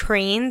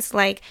trains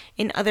like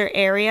in other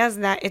areas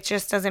that it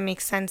just doesn't make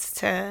sense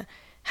to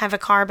have a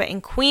car. But in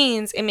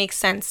Queens, it makes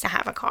sense to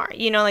have a car.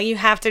 You know, like you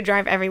have to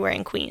drive everywhere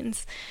in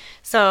Queens.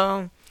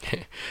 So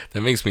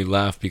That makes me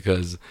laugh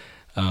because,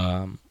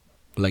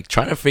 like,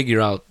 trying to figure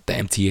out the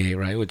MTA,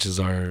 right, which is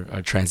our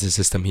transit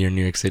system here in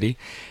New York City,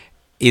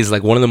 is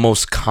like one of the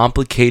most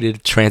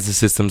complicated transit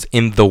systems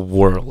in the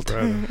world.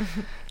 Brother.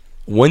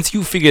 Once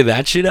you figure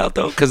that shit out,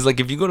 though, because like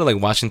if you go to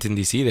like Washington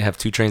D.C., they have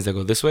 2 trains that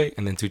go this way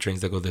and then 2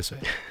 trains that go this way.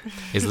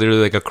 It's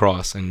literally like a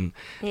cross, and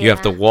you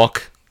have to Yeah.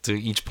 walk to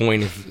each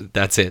point. If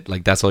that's it,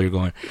 like that's all you're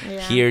going.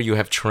 Yeah. Here you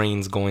have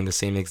trains going the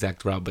same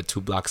exact route, but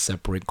 2 blocks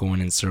separate, going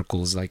in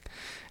circles. Like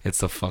it's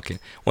the fucking.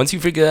 Once you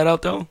figure that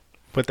out, though,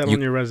 Put that You-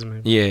 on your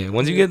resume. yeah.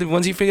 Once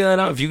you figure that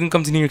out, if you can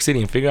come to New York City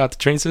and figure out the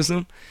train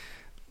system,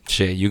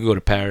 shit, you can go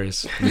to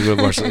Paris, you go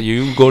to Barcelona,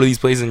 you go to these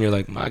places, and you're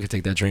like, I could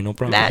take that train, no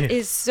problem. That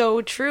is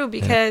so true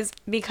because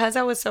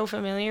I was so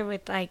familiar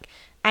with like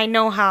I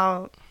know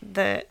how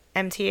the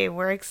MTA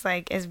works,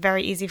 like it's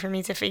very easy for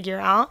me to figure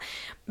out.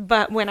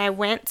 But when I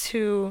went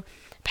to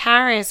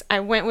Paris, I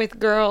went with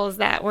girls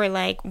that were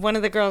like, one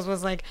of the girls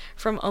was like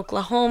from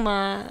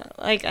Oklahoma,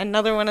 like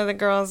another one of the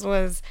girls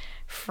was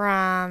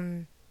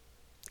from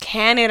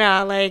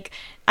Canada. Like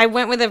I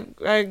went with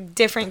a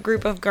different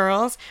group of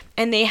girls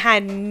and they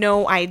had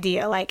no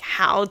idea like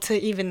how to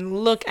even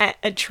look at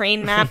a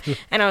train map.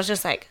 And I was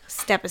just like,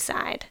 step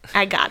aside,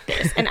 I got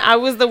this. And I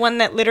was the one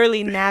that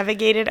literally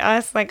navigated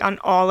us like on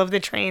all of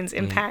the trains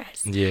in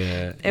Paris.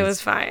 Yeah, It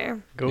was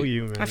fire. Go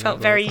you, man. I felt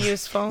very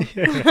useful.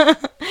 that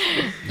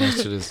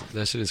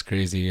shit is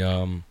crazy.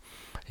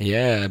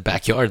 Yeah,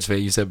 backyards.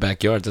 You said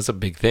backyards. That's a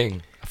big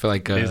thing. I feel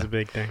like It is a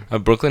big thing.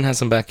 Brooklyn has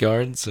some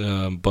backyards,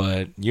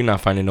 but you're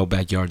not finding no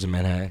backyards in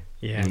Manhattan.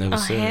 Yeah. No, Oh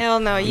sir. hell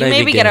no! You Not even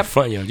maybe getting get a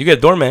front yard. You get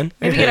a doorman.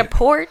 maybe get a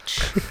porch.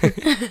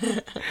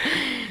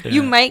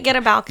 You might get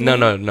a balcony.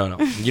 No.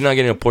 You're not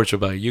getting a porch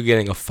about it. You're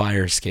getting a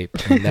fire escape,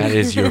 and that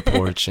is your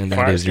porch, and that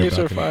Fire is your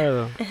escapes are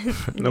balcony. fire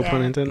though. No Yeah. pun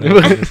No intended.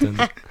 pun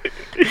intended.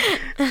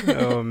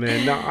 Oh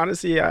man, no,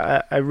 honestly,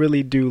 I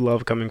really do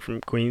love coming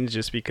from Queens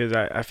just because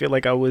I feel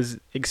like I was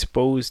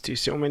exposed to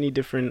so many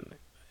different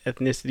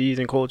ethnicities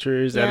and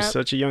cultures at Yep.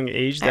 such a young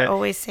age I that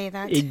always say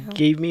that too. it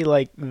gave me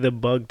like the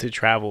bug to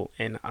travel,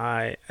 and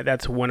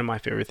that's one of my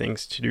favorite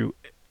things to do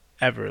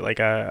ever. Like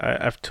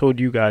I've told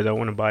you guys I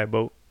want to buy a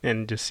boat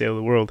and just sail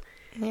the world,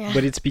 Yeah.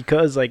 but it's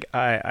because like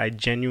I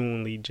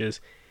genuinely just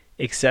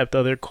accept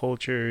other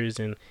cultures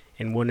and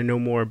want to know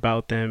more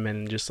about them,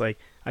 and just like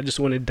I just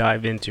want to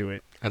dive into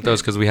it. I thought it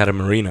was because we had a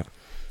marina.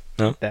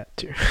 That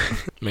too.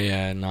 But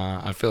yeah,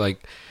 nah. I feel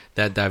like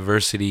that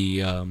diversity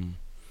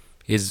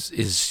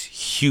is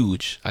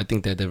huge. I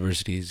think that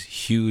diversity is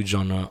huge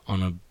on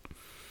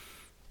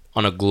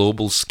a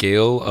global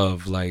scale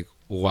of like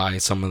why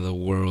some of the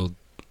world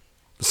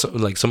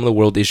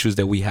issues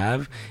that we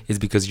have is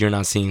because you're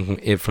not seeing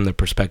it from the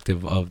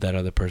perspective of that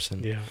other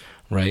person. Yeah.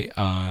 Right.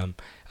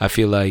 I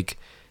feel like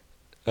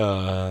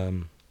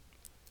when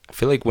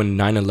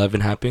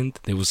 9/11 happened,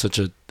 there was such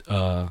a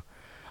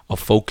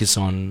focus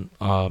on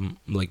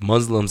like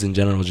Muslims in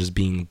general just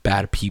being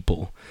bad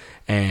people,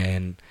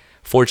 and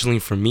fortunately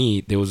for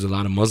me, there was a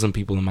lot of Muslim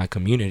people in my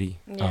community,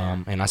 Yeah.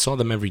 and I saw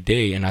them every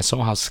day, and I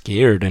saw how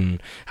scared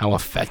and how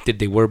affected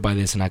they were by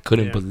this, and I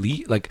couldn't Yeah.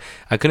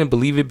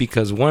 believe it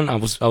because one, I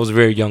was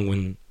very young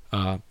when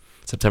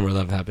September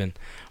 11th happened.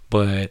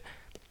 But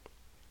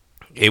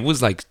it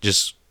was like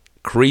just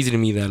crazy to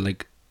me that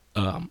like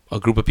a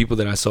group of people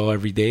that I saw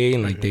every day,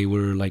 and like they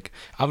were like,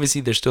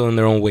 obviously they're still in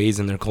their own ways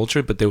and their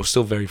culture, but they were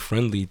still very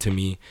friendly to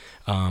me,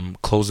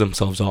 close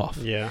themselves off.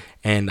 Yeah.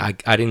 And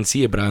I didn't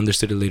see it, but I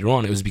understood it later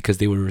on. It was because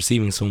they were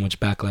receiving so much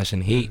backlash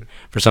and hate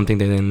for something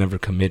that they never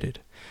committed.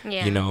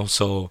 Yeah. You know,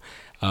 so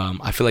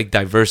I feel like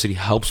diversity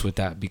helps with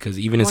that, because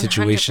even in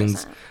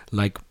situations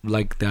 100%.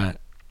 like that,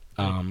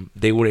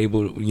 they were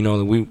able, you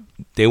know,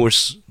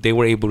 they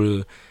were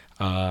able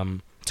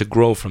to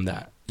grow from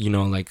that. You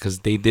know, like, because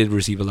they did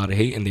receive a lot of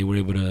hate, and they were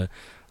able to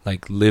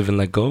like live and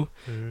let go,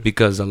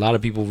 because a lot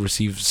of people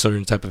receive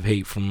certain type of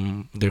hate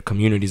from their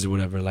communities or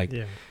whatever. Like,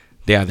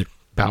 they either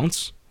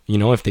bounce, you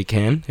know, if they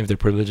can, if they're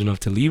privileged enough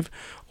to leave,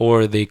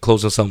 or they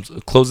close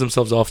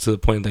themselves off to the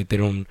point that they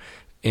don't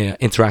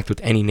interact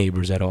with any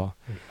neighbors at all.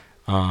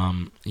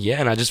 Yeah,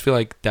 and I just feel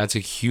like that's a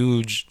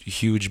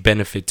huge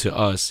benefit to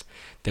us,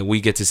 that we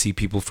get to see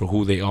people for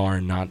who they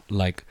are, not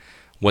like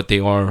what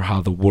they are or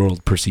how the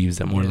world perceives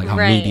them, or like how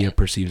media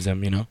perceives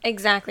them, you know?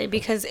 Exactly,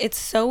 because it's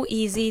so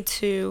easy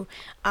to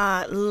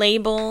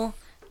label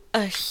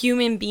a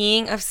human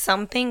being of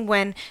something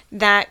when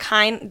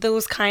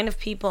those kind of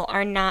people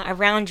are not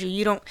around you.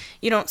 You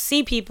don't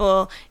see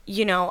people,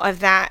 you know,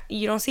 of that.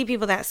 You don't see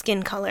people that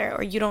skin color,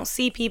 or you don't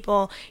see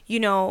people, you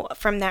know,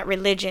 from that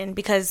religion,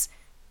 because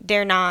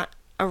they're not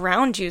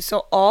around you.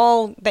 So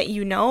all that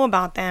you know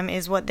about them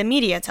is what the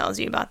media tells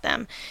you about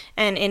them.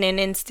 And in an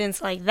instance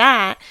like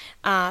that,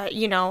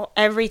 you know,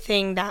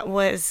 everything that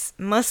was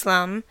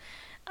Muslim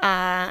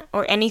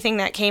or anything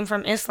that came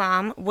from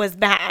Islam was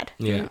bad.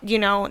 Yeah. You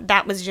know,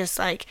 that was just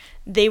like,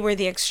 they were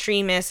the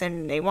extremists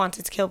and they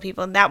wanted to kill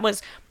people. That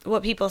was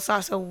what people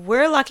saw. So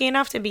we're lucky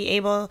enough to be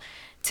able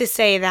to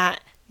say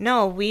that,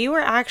 no, we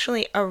were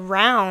actually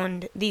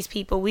around these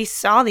people. We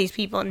saw these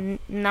people,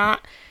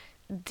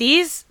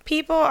 these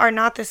people are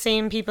not the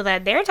same people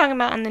that they're talking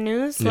about on the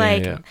news.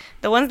 The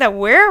ones that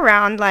we're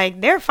around,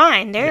 like, they're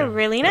fine. They're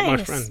really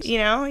nice, you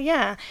know?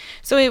 Yeah.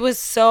 So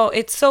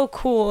it's so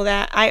cool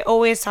that I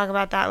always talk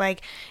about that.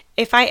 Like,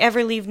 if I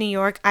ever leave New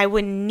York, I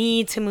would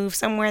need to move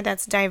somewhere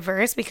that's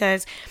diverse,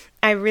 because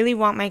I really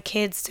want my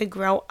kids to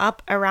grow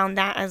up around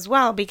that as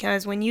well.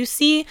 Because when you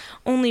see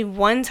only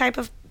one type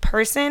of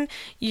person,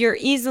 you're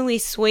easily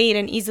swayed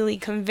and easily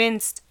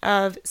convinced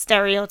of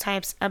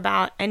stereotypes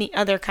about any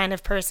other kind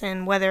of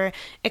person, whether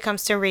it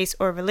comes to race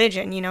or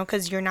religion, you know,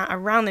 because you're not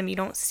around them, you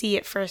don't see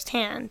it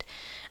firsthand.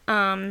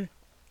 And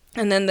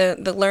then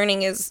the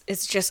learning is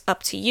just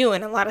up to you,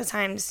 and a lot of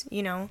times,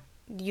 you know,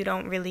 you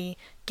don't really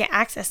get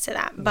access to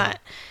that.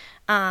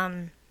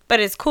 But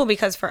it's cool,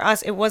 because for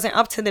us, it wasn't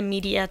up to the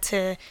media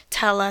to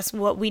tell us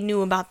what we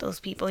knew about those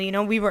people. You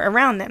know, we were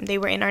around them. They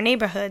were in our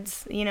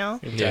neighborhoods, you know?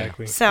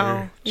 Exactly.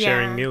 So,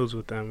 sharing meals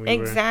with them.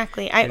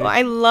 Exactly.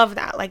 I love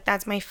that. Like,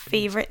 that's my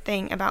favorite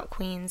thing about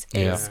Queens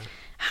is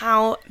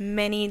how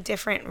many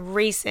different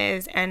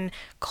races and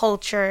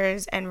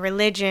cultures and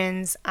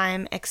religions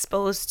I'm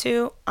exposed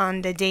to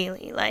on the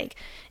daily. Like,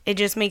 it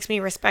just makes me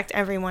respect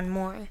everyone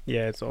more.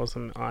 Yeah, it's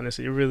awesome.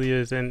 Honestly, it really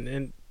is.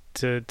 And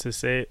to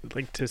say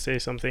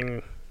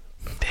something...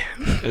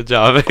 Good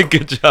job. To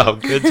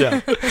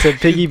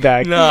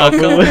piggyback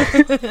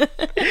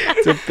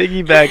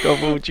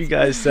off of what you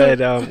guys said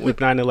with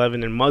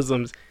 9/11 and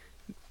Muslims,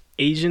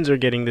 Asians are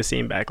getting the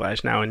same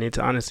backlash now, and it's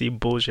honestly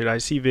bullshit. I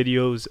see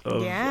videos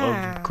of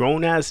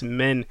grown-ass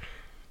men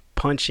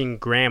punching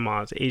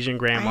grandmas, Asian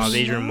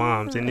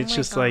moms, and it's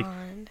just like,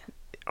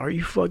 are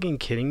you fucking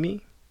kidding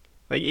me?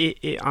 Like,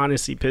 it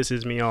honestly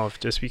pisses me off,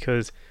 just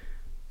because...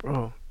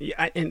 Bro,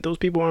 and those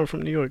people aren't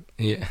from New York.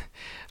 Yeah,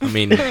 I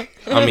mean,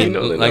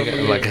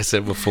 like I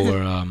said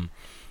before,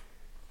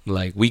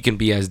 like, we can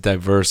be as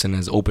diverse and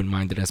as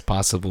open-minded as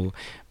possible,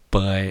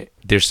 but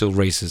there's still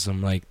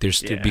racism. Like, there's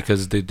still,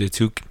 because the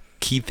two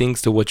key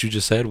things to what you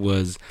just said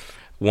was,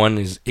 one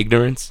is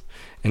ignorance,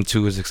 and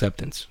two is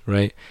acceptance.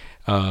 Right?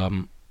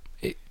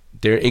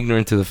 They're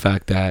ignorant to the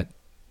fact that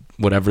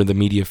whatever the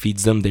media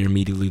feeds them, they're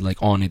immediately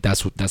like on it.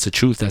 That's the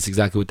truth. That's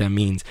exactly what that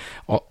means.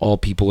 All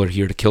people are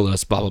here to kill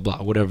us, blah, blah, blah,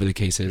 whatever the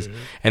case is.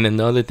 And then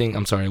the other thing,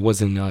 I'm sorry, it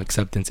wasn't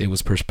acceptance, it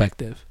was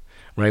perspective,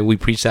 right? We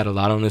preach that a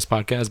lot on this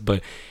podcast,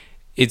 but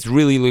it's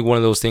really like one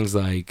of those things,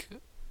 like,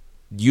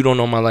 you don't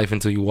know my life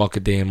until you walk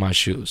a day in my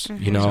shoes,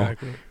 you know?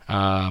 Exactly.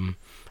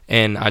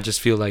 And I just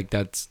feel like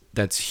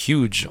that's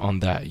huge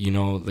on that, you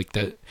know, like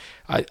that.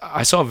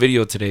 I saw a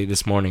video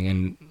this morning,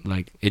 and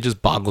like, it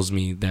just boggles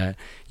me that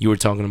you were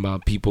talking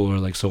about people are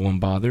like so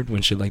unbothered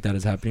when shit like that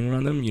is happening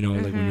around them, you know,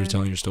 like when you were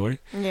telling your story.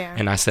 Yeah.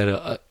 And I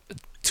said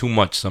too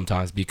much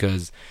sometimes,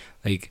 because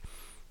like,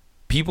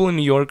 people in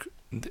New York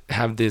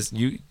have this,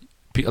 a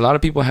lot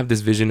of people have this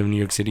vision of New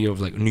York City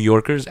of like New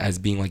Yorkers as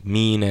being like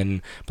mean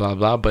and blah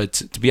blah, but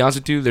to be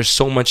honest with you, there's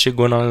so much shit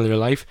going on in their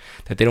life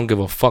that they don't give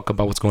a fuck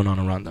about what's going on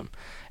around them.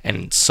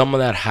 And some of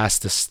that has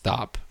to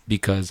stop,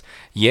 because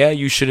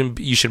you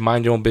should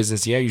mind your own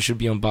business. Yeah, you should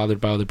be unbothered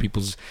by other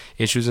people's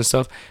issues and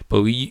stuff.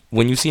 But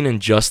when you see an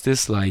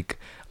injustice, like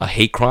a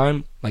hate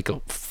crime, like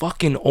a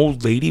fucking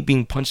old lady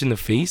being punched in the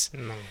face,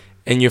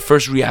 and your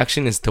first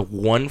reaction is to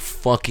one,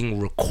 fucking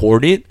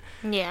record it,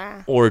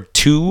 Yeah. or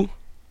two,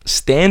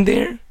 stand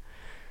there,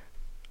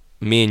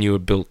 me and you are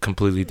built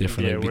completely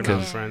differently Yeah, we're not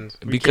because friends.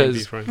 We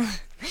because- can't be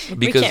friends.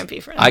 We can't be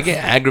friends. I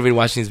get aggravated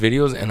watching these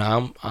videos, and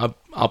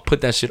I'll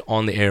put that shit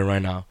on the air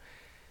right now.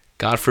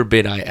 God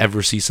forbid I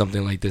ever see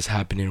something like this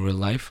happen in real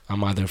life.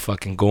 I'm either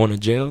fucking going to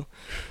jail,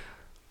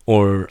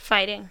 or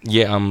Fighting.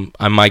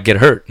 I might get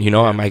hurt. You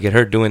know, I might get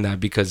hurt doing that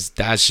because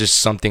that's just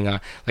something I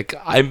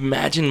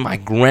imagine my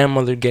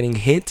grandmother getting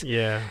hit,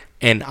 Yeah.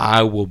 and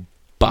I will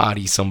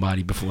body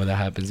somebody before that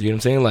happens. You know what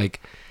I'm saying? Like,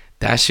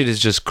 that shit is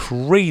just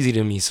crazy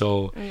to me.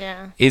 So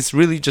Yeah. it's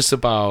really just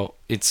about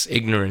its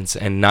ignorance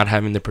and not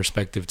having the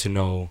perspective to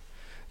know,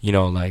 you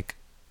know, like,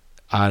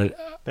 That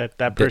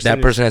person.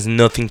 that person has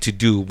nothing to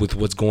do with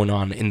what's going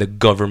on in the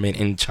government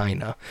in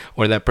China,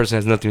 or that person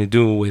has nothing to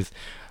do with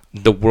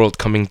the world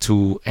coming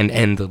to an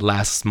end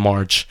last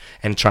March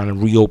and trying to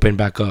reopen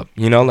back up.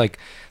 You know, like,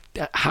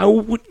 how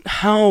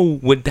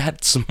would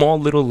that small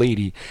little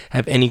lady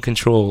have any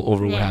control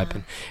over what Yeah.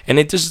 happened? And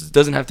it just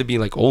doesn't have to be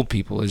like old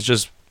people. It's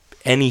just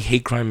any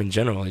hate crime in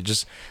general. It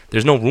just,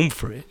 there's no room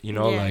for it. You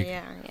know, yeah, like,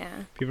 yeah.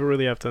 People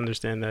really have to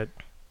understand that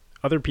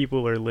other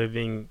people are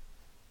living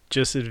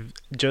just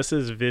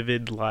as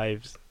vivid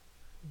lives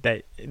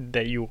that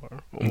you are.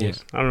 Almost. Yeah.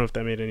 I don't know if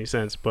that made any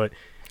sense, but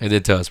it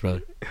did to us,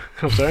 brother.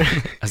 I'm sorry.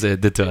 I said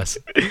it did to us.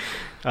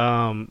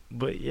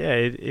 But yeah,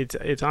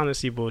 it's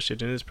honestly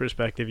bullshit. In this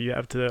perspective, you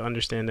have to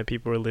understand that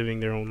people are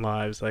living their own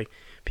lives. Like,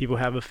 people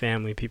have a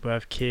family, people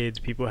have kids,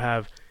 people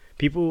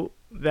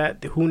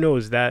that, who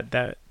knows,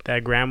 that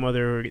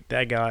grandmother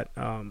that got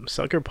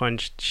sucker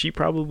punched, she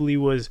probably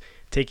was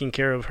taking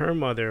care of her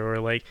mother, or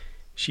like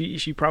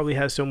she probably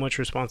has so much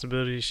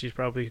responsibility. She's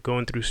probably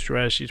going through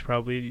stress. She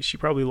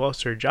probably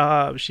lost her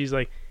job. She's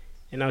like,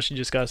 and now she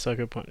just got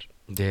sucker punched.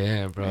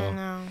 Yeah, I bro.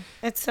 know.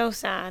 It's so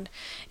sad.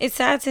 It's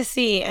sad to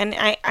see. And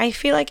I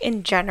feel like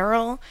in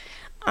general,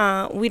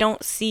 we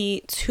don't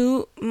see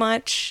too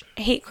much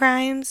hate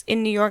crimes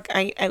in New York,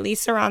 at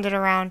least surrounded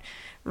around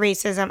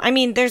racism. I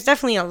mean, there's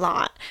definitely a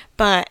lot,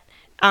 but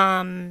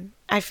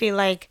I feel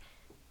like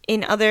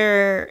in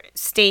other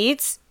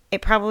states,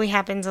 it probably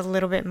happens a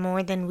little bit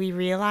more than we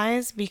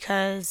realize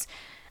because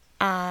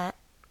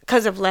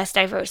of less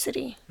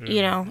diversity,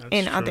 you know,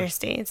 in true. other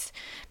states.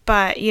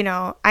 But, you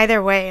know,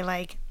 either way,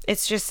 like,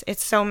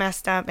 it's so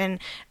messed up. And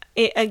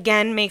it,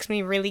 again, makes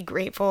me really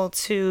grateful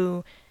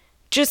to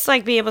just,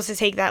 like, be able to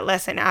take that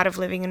lesson out of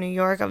living in New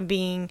York, of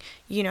being,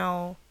 you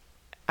know,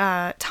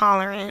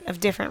 tolerant of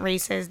different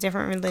races,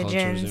 different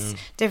religions, Cultures, yeah.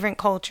 different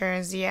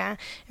cultures. Yeah,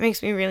 it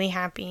makes me really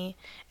happy.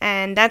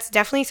 And that's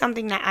definitely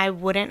something that I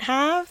wouldn't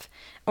have,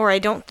 or I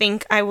don't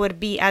think I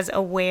would be as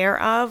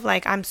aware of.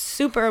 Like, I'm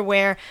super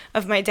aware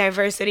of my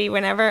diversity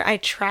whenever I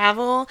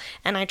travel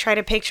and I try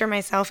to picture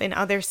myself in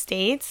other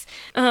states.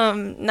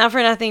 Not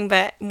for nothing,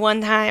 but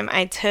one time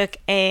I took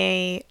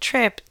a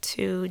trip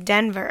to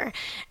Denver,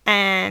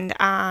 and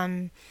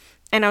I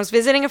was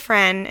visiting a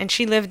friend, and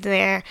she lived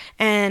there,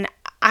 and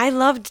I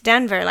loved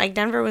Denver. Like,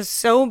 Denver was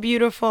so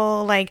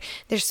beautiful. Like,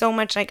 there's so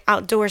much, like,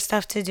 outdoor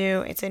stuff to do.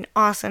 It's an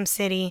awesome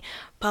city.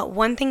 But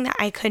one thing that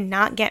I could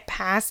not get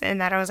past, and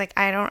that I was like,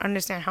 I don't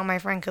understand how my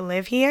friend could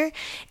live here,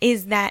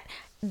 is that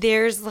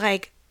there's,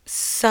 like,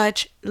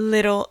 such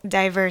little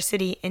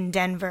diversity in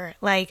Denver.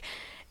 Like,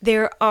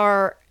 there's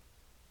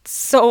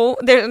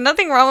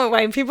nothing wrong with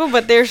white people,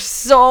 but there's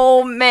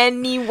so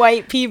many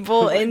white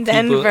people in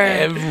Denver. People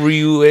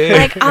everywhere.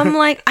 Like, I'm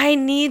like, I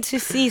need to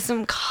see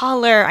some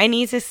color. I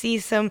need to see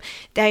some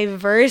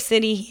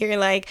diversity here.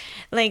 Like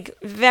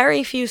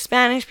very few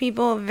Spanish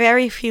people,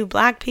 very few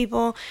black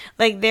people.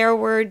 Like,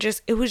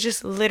 it was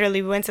just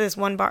literally, we went to this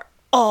one bar,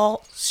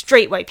 all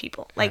straight white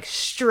people. Like,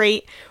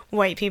 straight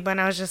white people.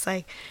 And I was just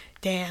like,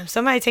 damn,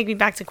 somebody take me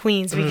back to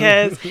Queens,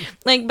 because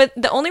like, but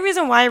the only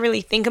reason why I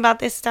really think about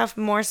this stuff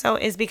more so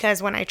is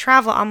because when I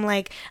travel, I'm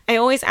like, I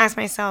always ask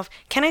myself,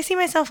 can I see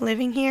myself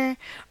living here?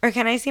 Or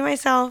can I see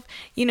myself,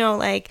 you know,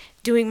 like,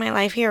 doing my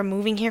life here or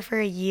moving here for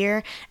a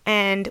year?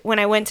 And when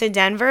I went to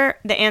Denver,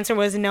 the answer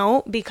was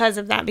no, because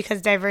of that,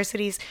 because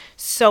diversity is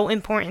so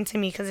important to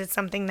me, because it's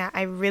something that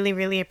I really,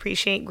 really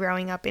appreciate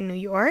growing up in New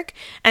York,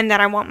 and that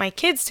I want my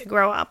kids to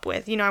grow up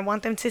with. You know, I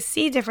want them to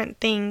see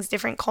different things,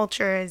 different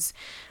cultures,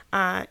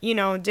 you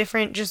know,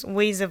 different just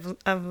ways of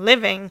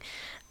living.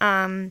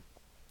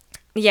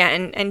 Yeah,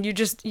 and you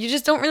just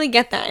don't really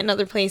get that in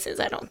other places,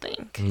 I don't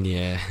think.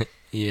 Yeah.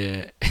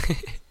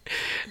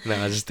 No,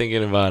 I was just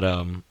thinking about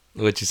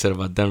what you said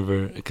about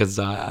Denver, because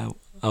I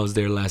was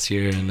there last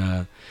year,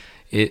 and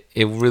it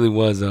really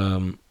was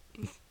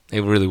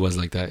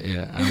like that.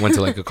 Yeah, I went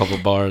to like a couple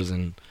bars,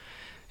 and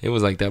it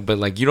was like that. But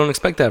like, you don't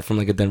expect that from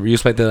like a Denver. You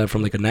expect that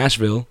from like a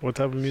Nashville. What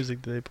type of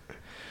music do they play?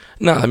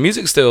 No, the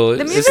music still.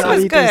 The music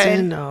was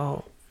good.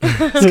 No.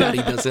 Scotty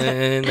doesn't.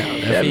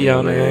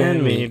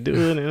 And me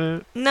doing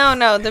it.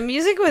 No, the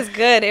music was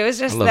good. It was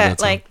just I love that that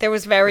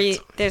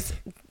song.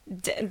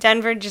 like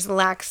Denver just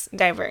lacks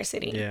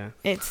diversity. Yeah.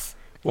 It's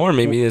Or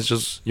maybe it's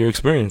just your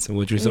experience and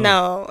what you saw.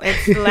 No,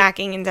 it's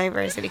lacking in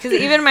diversity. Because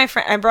even my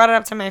friend, I brought it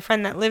up to my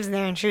friend that lives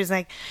there, and she was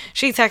like,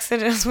 she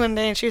texted us one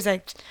day, and she was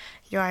like,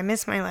 yo, I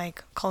miss my,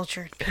 like,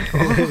 cultured people.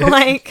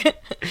 Like,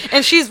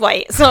 and she's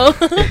white, so.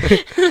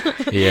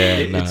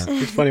 Yeah, nah.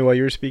 It's funny, while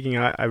you were speaking,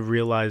 I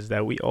realized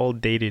that we all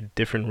dated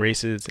different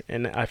races.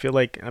 And I feel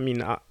like, I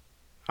mean,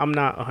 I'm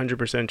not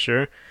 100%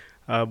 sure.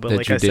 But That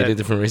like you I dated said,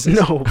 different races?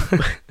 no.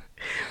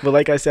 But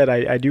like I said,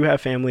 I do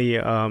have family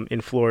in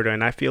Florida,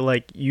 and I feel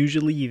like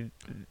usually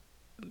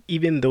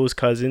even those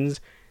cousins,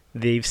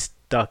 they've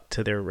stuck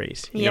to their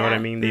race. You know what I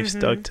mean? They've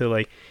stuck to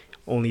like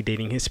only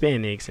dating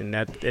Hispanics,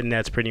 and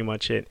that's pretty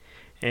much it.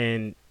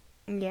 And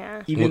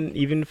Yeah.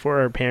 even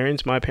for our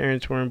parents, my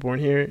parents weren't born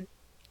here.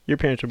 Your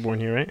parents were born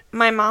here, right?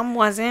 My mom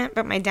wasn't,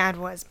 but my dad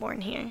was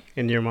born here.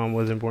 And your mom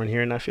wasn't born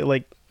here, and I feel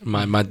like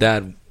My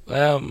dad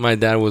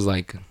was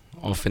like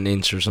off an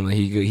inch or something.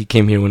 He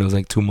came here when I was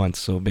like 2 months,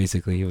 so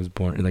basically he was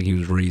born, like he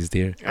was raised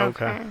here.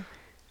 okay.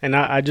 And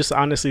I just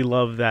honestly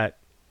love that,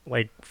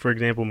 like, for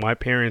example, my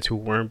parents who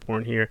weren't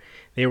born here,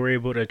 they were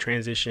able to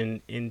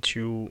transition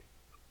into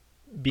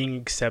being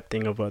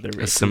accepting of other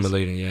races.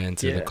 Assimilating,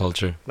 into the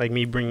culture. Like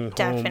me bringing home a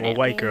Definitely.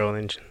 white girl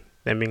and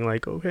them being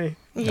like, okay,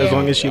 Yeah, as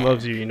long as she yeah.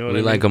 loves you, you know what We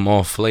I like mean? them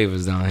all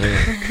flavors down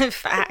here.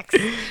 Facts.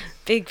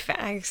 Big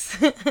facts.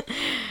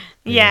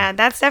 Yeah,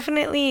 that's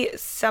definitely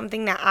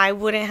something that I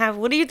wouldn't have.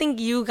 What do you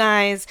think you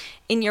guys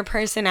in your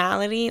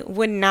personality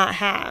would not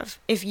have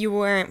if you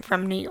weren't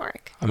from New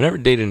York? I've never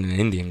dated an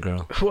Indian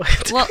girl.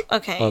 What? Well,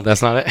 okay. Oh,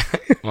 that's not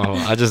it. Well,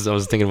 I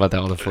was thinking about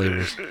that, all the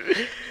flavors.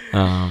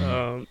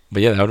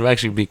 But yeah, that would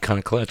actually be kind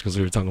of clutch because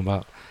we were talking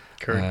about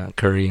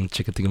curry and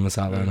chicken tikka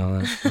masala and all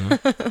that. You know?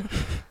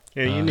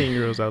 Yeah, Indian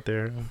girls out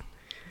there,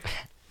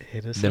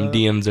 hit us Them up.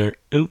 DMs are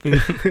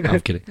open. No, I'm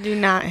kidding. Do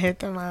not hit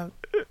them up.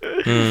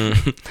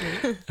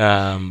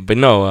 But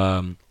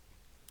no.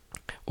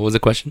 What was the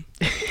question?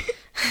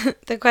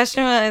 The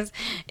question was,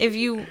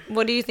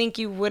 what do you think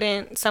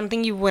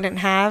something you wouldn't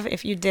have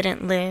if you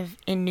didn't live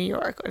in New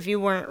York, or if you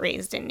weren't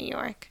raised in New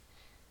York?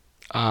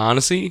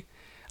 Honestly,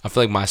 I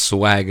feel like my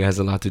swag has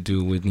a lot to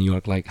do with New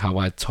York, like how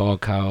I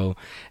talk, how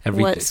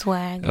everything. What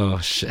swag? Oh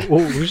shit!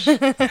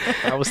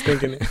 I was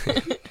thinking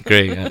it.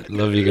 Great, I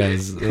love you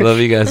guys. I love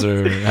you guys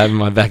for having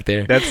my back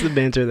there. That's the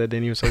banter that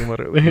Danny was talking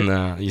about earlier.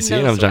 Nah, you see,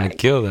 No it? I'm trying to swag.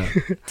 kill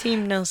that.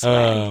 Team no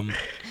swag.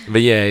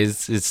 But yeah,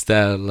 it's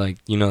that, like,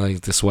 you know,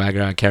 like the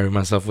swagger I carry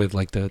myself with,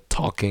 like the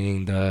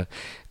talking, the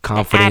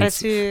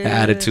confidence, Attitude. the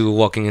attitude,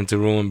 walking into a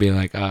room and being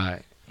like,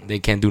 alright, they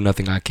can't do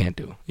nothing I can't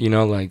do. You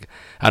know, like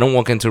I don't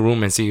walk into a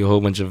room and see a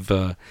whole bunch of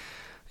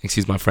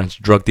excuse my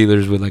French, drug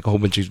dealers with like a whole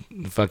bunch of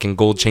fucking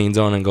gold chains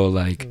on and go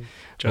like,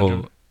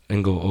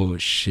 oh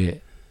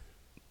shit,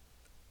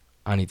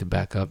 I need to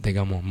back up. They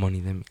got more money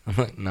than me. I'm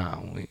like, nah,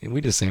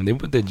 we the same. They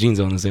put their jeans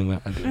on the same way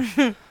I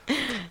do.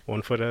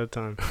 1 foot at a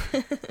time.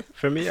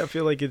 For me, I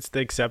feel like it's the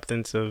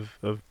acceptance of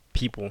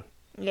people.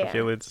 Yeah. I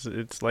feel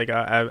it's like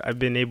I've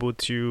been able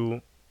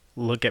to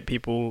look at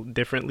people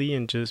differently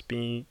and just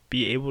be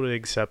able to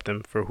accept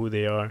them for who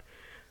they are,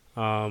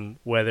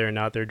 whether or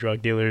not they're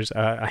drug dealers.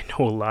 I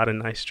know a lot of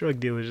nice drug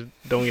dealers,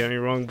 don't get me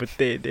wrong, but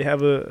they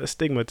have a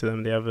stigma to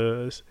them. They have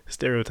a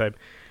stereotype.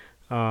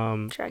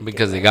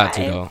 Because they got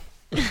to though.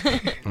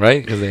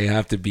 Right? Because they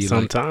have to be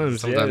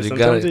sometimes like,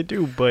 sometimes they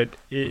do, but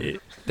they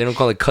don't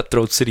call it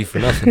Cutthroat City for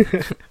nothing.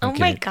 Oh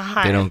my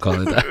God. They don't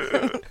call it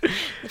that.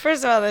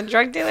 First of all, the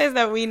drug dealers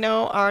that we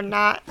know are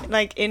not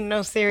like in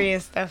no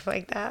serious stuff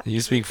like that.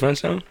 You speak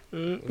French now?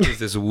 What is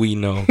this we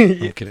know?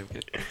 I'm kidding.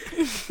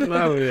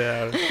 Oh,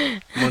 yeah.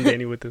 I'm on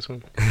Danny with this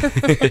one.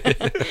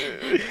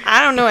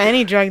 I don't know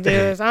any drug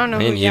dealers. I don't know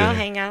Me who y'all neither.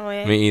 hang out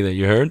with. Me either.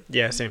 You heard?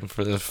 Yeah, same.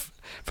 For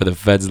the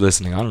feds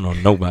listening, I don't know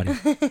nobody.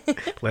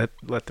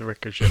 Let the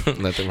record show.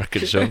 Let the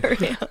record show.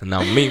 And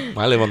now me,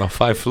 I live on the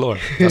 5th floor.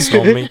 That's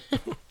on me.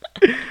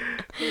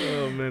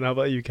 Oh man, how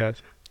about you,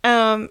 Cass?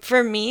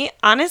 For me,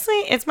 honestly,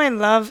 it's my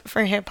love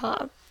for hip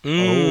hop.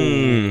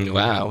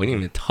 Wow, we didn't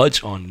even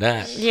touch on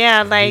that.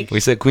 Yeah, like We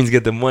said Queens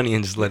get the money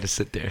and just let it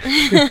sit there.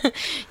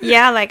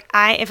 yeah, like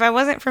if I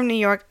wasn't from New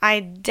York,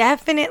 I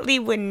definitely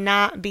would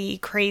not be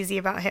crazy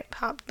about hip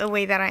hop the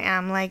way that I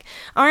am. Like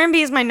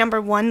R&B is my number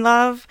one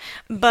love,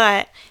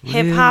 but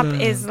hip hop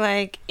is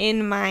like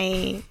in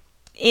my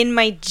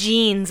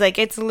genes. Like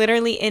it's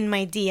literally in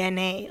my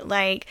DNA.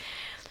 Like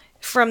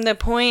from the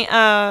point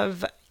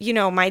of, you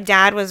know, my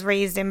dad was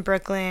raised in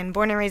Brooklyn,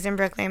 born and raised in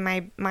Brooklyn.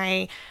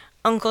 My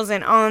uncles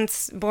and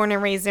aunts born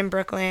and raised in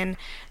Brooklyn.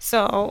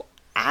 So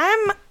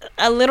I'm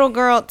a little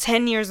girl,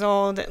 10 years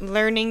old,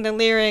 learning the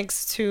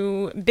lyrics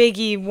to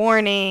Biggie,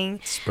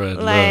 Warning. Spread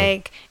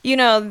like, you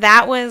know,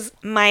 that was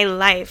my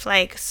life.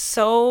 Like,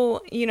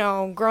 so, you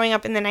know, growing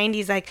up in the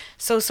 90s, like,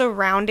 so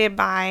surrounded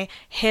by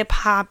hip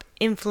hop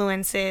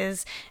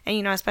influences. And,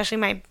 you know, especially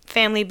my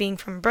family being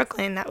from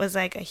Brooklyn, that was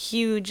like a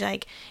huge,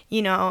 like,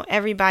 you know,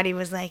 everybody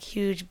was like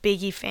huge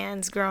Biggie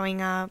fans growing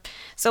up.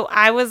 So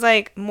I was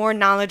like more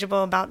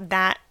knowledgeable about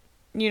that,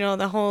 you know,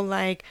 the whole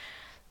like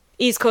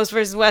East Coast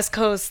versus West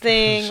Coast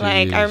thing. Sheesh.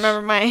 Like I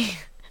remember my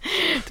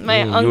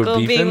My You were uncle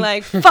being beefing?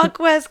 like, fuck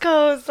West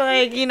Coast.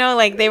 Like, you know,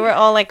 like they were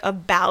all like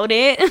about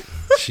it.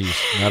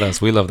 Sheesh, not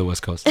us. We love the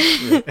West Coast.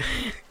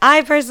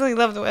 I personally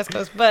love the West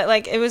Coast, but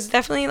like it was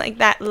definitely like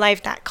that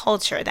life, that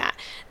culture,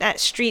 that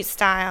street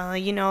style,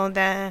 you know,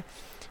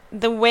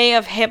 the way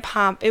of hip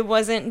hop. It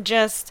wasn't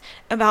just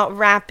about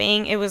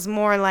rapping. It was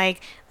more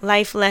like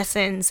life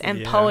lessons and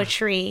Yeah.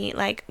 poetry,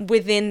 like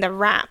within the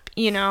rap,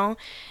 you know,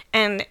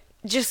 and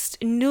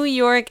just New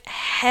York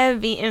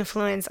heavy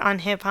influence on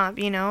hip hop.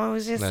 You know, it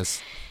was just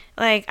That's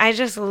like I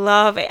just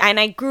love it, and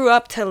I grew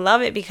up to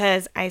love it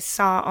because I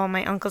saw all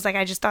my uncles. Like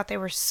I just thought they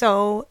were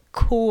so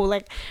cool.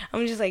 Like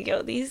I'm just like,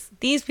 yo, these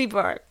people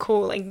are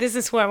cool. Like this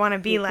is who I want to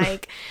be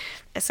like.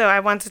 So I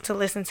wanted to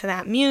listen to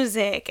that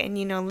music and,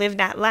 you know, live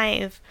that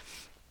life.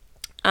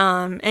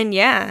 And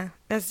yeah,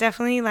 that's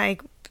definitely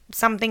like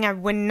something I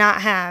would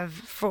not have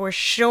for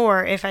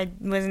sure if I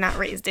was not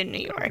raised in New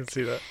I York. can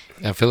see that.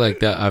 I feel like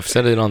that. I've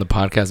said it on the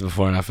podcast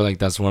before, and I feel like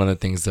that's one of the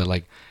things that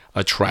like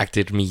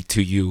attracted me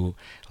to you,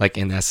 like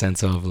in that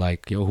sense of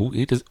like, yo, who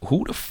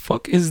the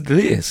fuck is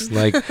this?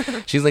 Like,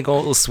 she's like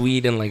all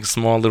sweet and like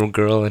small little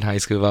girl in high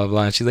school, blah blah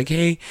blah. And she's like,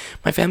 hey,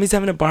 my family's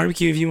having a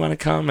barbecue if you want to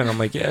come, and I'm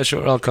like, yeah,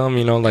 sure, I'll come.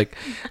 You know, like,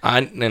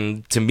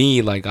 and to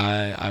me, like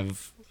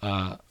I've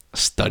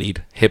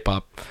studied hip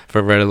hop for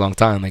a very long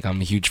time. Like I'm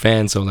a huge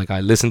fan, so like I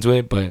listened to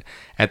it, but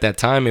at that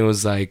time it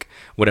was like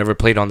whatever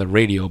played on the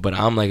radio. But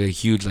I'm like a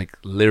huge like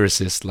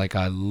lyricist. Like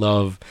I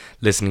love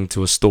listening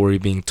to a story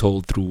being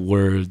told through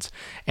words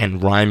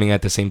and rhyming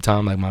at the same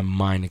time. Like my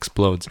mind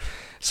explodes.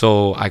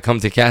 So I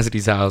come to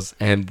Cassidy's house,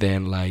 and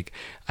then like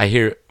I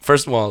hear,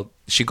 first of all,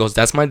 she goes,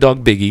 "That's my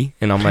dog Biggie,"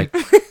 and I'm like,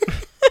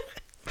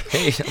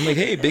 hey,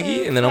 hey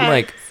Biggie, and then I'm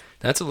like,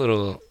 that's a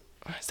little.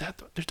 Is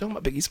that they're talking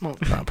about Biggie Smalls?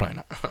 No, probably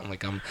not. I'm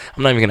like, I'm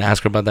not even gonna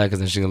ask her about that because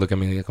then she's gonna look at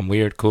me like I'm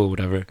weird. Cool,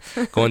 whatever.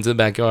 Go into the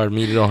backyard,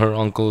 meet all her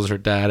uncles, her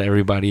dad,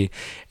 everybody,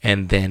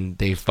 and then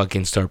they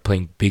fucking start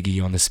playing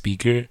Biggie on the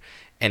speaker,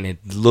 and it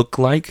looked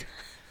like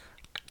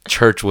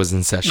church was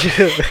in session.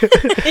 Yeah,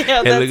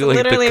 It that's looked like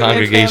literally the my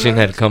congregation family.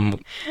 had come.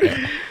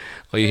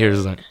 All you hear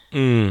is like,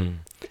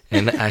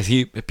 And I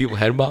see people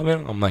head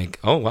bobbing. I'm like,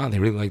 oh wow, they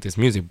really like this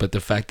music. But the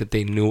fact that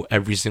they knew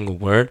every single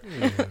word,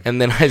 and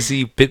then I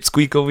see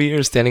Pipsqueak over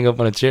here standing up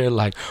on a chair,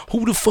 like,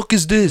 who the fuck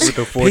is this? With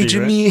the 40, Paging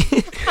right? me.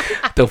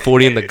 The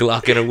 40 and the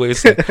Glock in her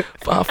waist, like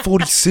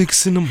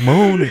 5:46 in the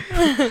morning.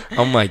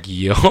 I'm like,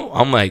 yo,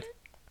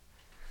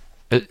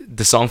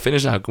 the song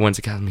finished. I went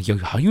to Kat. I'm like, yo,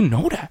 how you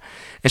know that?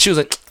 And she was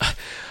like,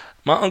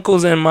 my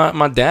uncles and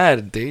my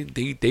dad,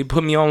 they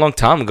put me on a long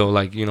time ago.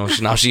 Like, you know,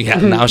 now she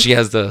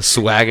has the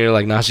swagger.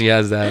 Like now she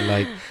has that.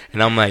 Like,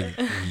 and I'm like,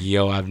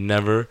 yo, I had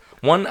never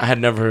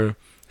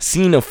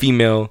seen a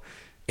female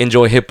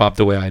enjoy hip hop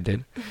the way I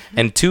did,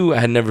 and two, I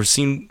had never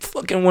seen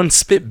fucking one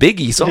spit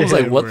Biggie. So I was Yeah,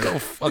 like, what bro. the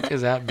fuck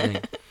is happening?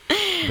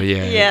 But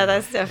yeah, Yeah,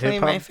 that's definitely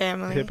Hip-hop- my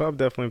family. Hip hop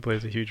definitely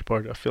plays a huge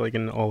part. I feel like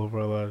in all of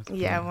our lives.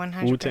 Yeah,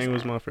 100%. Wu Tang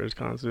was my first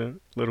concert.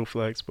 Little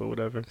Flex, but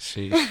whatever.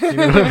 She, You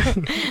know?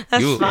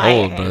 That's you fire.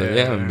 old, brother. They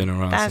Yeah. haven't been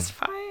around That's since.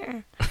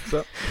 fire.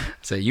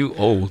 Say you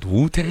old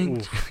Wu Tang.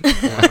 Oof. All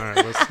right,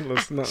 let's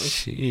not. I'm the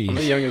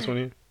Jeez, youngest one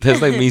here.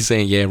 that's like me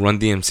saying, yeah, Run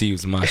DMC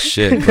was my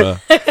shit, bro.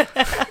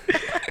 I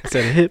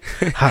said a hip,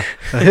 ha,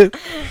 a hip.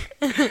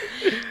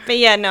 But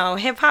yeah, no,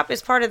 hip hop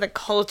is part of the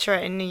culture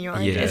in New York.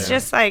 Yeah. It's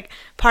just like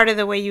part of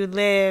the way you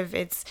live.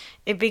 You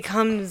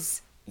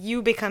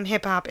become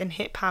hip hop, and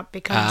hip hop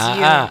becomes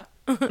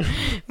you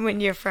when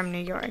you're from New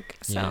York.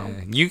 So Yeah,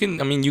 you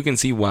can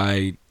see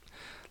why,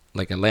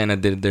 like Atlanta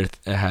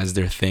has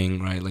their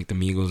thing, right? Like the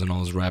Migos and all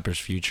those rappers,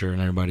 Future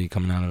and everybody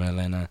coming out of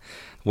Atlanta.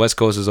 West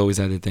Coast has always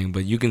had their thing,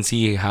 but you can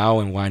see how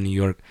and why New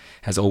York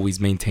has always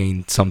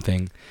maintained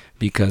something,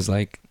 because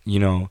like, you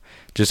know,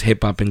 just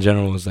hip hop in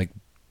general is like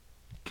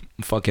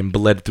fucking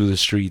bled through the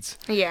streets,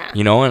 yeah,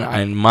 you know. And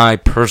in my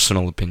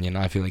personal opinion,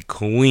 I feel like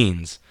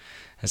Queens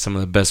has some of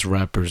the best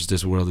rappers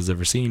this world has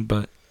ever seen,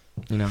 but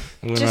you know,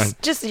 we're not.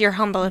 just your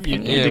humble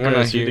opinion. You Yeah, we're not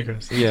digress, you here.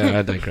 digress. Yeah,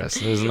 I digress.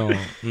 There's no.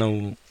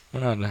 We're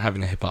not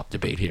having a hip hop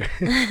debate here.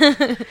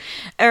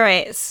 All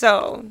right,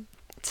 so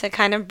to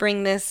kind of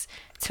bring this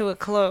to a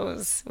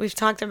close, we've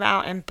talked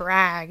about and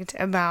bragged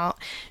about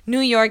New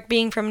York,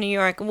 being from New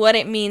York, what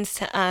it means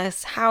to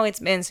us, how it's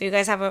been, so you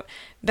guys have a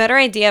better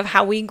idea of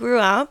how we grew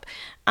up.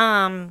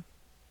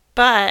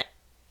 But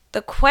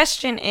the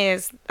question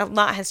is, a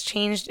lot has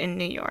changed in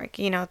New York.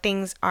 You know,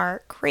 things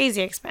are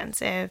crazy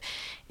expensive.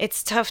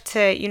 It's tough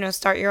to, you know,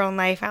 start your own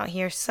life out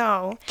here.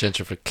 So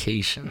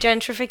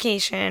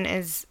gentrification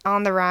is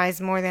on the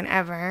rise more than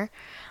ever.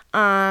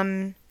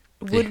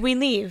 Would we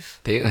leave?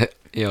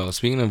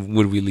 Speaking of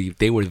would we leave,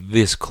 they were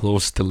this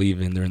close to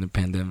leaving during the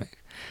pandemic.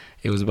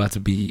 It was about to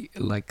be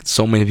like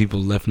so many people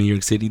left New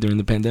York City during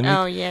the pandemic.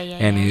 Oh, yeah.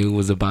 And it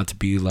was about to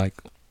be like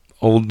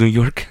old New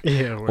York,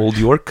 Yeah, word. old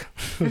York.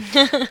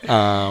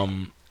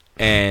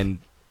 And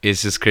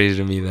it's just crazy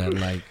to me that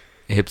like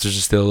hipsters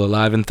are still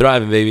alive and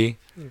thriving, baby.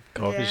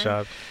 Coffee Yeah.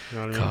 shop. You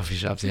know what I mean? Coffee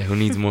shops, yeah. Who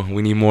needs more?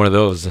 We need more of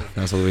those.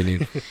 That's what we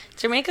need.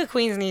 Jamaica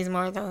Queens needs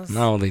more of those.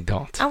 No, they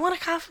don't. I want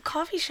a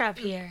coffee shop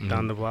here.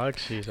 Down the block.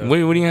 She's What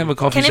do you have a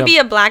coffee Can shop? it be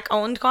a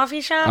black-owned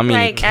coffee shop? I mean, it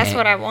like that's can.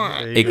 what I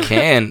want. There you go.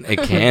 It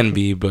can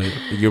be, but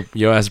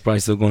your ass probably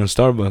still going to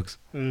Starbucks.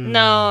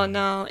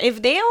 No.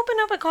 If they open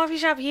up a coffee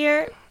shop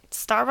here,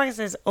 Starbucks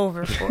is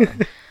over for.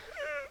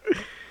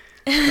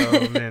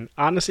 Oh man,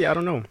 honestly, I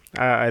don't know.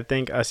 I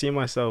think I see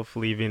myself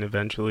leaving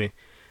eventually.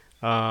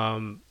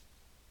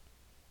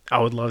 I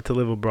would love to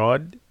live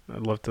abroad.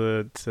 I'd love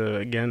to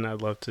again.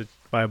 I'd love to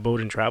buy a boat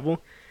and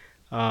travel.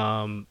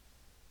 But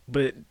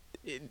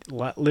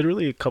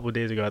literally a couple of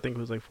days ago, I think it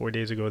was like 4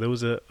 days ago, there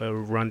was a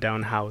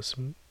rundown house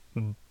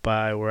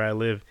by where I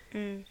live,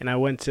 and I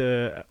went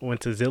to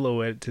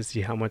Zillow to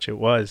see how much it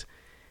was,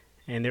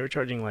 and they were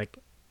charging like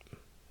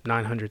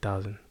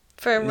 900,000.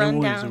 For a It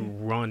rundown.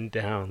 was run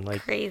down,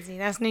 like Crazy.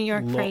 That's New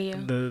York for you.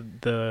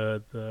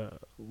 the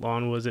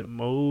lawn wasn't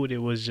mowed. It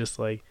was just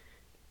like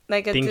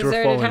Like a things were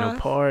deserted falling house.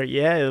 apart.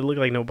 Yeah, it looked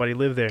like nobody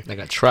lived there. Like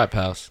a trap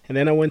house. And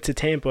then I went to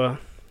Tampa.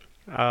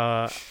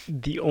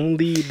 The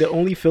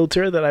only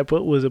filter that I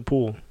put was a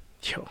pool.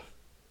 Yo,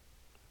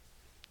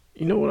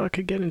 you know what I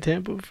could get in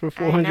Tampa for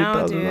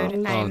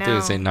 $400,000? I Oh, know.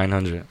 dude, say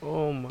 900.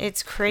 Oh my!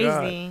 It's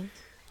crazy.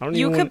 I don't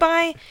You even could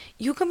buy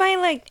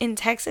like in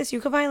Texas,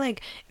 you could buy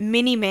like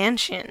mini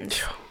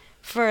mansions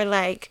for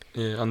like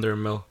Yeah, under a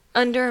mil.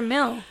 under $1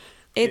 million.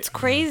 It's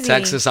crazy.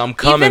 Texas, I'm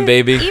coming,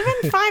 baby.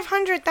 Even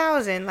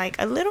 500,000, like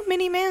a little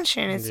mini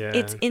mansion. Yeah.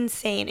 It's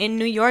insane. In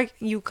New York,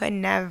 you could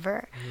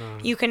never. No.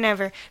 You could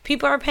never.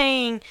 People are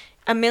paying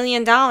 $1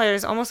 million,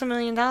 almost $1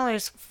 million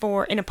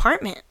for an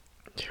apartment,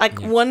 like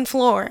Yeah. 1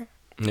 floor,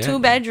 Yeah. 2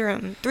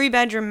 bedroom, 3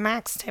 bedroom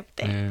max type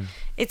thing. Yeah.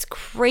 It's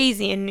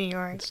crazy in New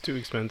York. It's too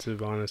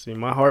expensive, honestly.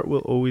 My heart will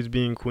always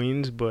be in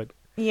Queens, but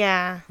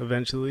Yeah.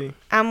 eventually,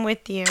 I'm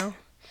with you.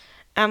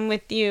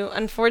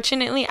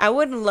 Unfortunately, I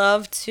would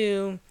love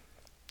to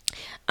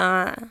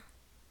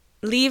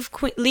leave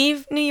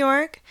New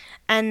York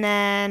and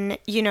then,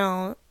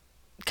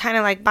 kind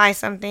of like buy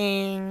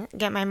something,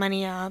 get my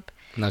money up,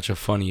 Not your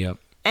funny up.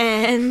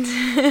 and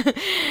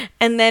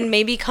and then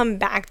maybe come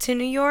back to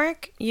New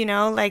York,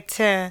 like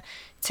to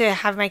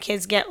have my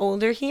kids get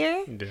older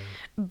here. yeah.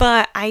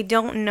 But I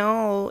don't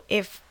know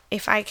if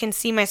I can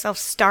see myself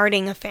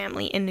starting a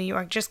family in New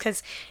York, just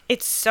because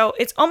it's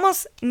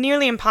almost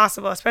nearly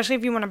impossible, especially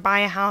if you want to buy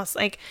a house.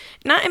 Like,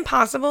 not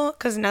impossible,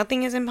 because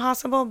nothing is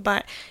impossible,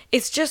 but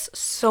it's just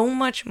so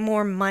much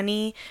more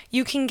money.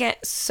 You can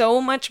get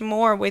so much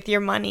more with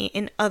your money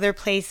in other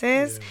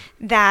places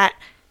that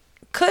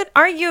could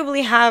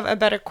arguably have a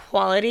better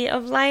quality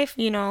of life.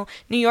 New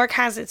York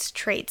has its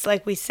traits,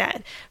 like we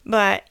said,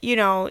 but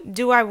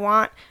do I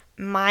want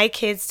my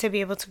kids to be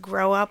able to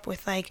grow up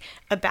with like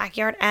a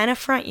backyard and a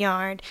front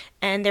yard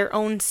and their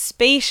own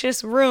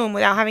spacious room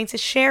without having to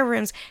share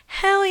rooms?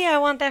 Hell yeah, I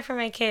want that for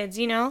my kids,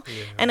 and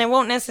I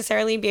won't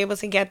necessarily be able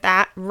to get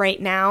that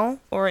right now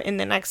or in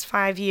the next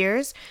 5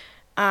 years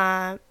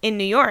in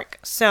New York.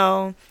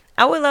 So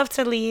I would love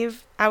to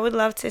leave. I would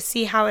love to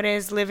see how it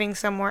is living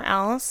somewhere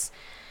else,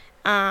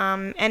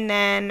 and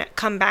then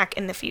come back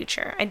in the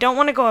future. I don't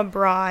want to go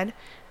abroad,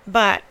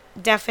 but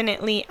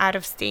definitely out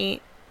of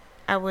state.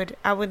 I would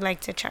like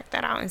to check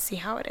that out and see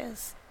how it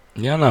is.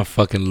 Y'all not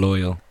fucking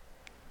loyal.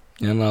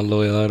 Y'all not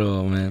loyal at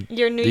all, man.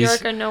 You're New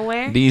York or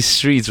nowhere? These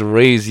streets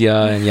raise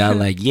y'all, and y'all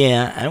like,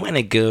 yeah, I want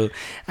to go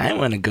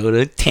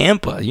to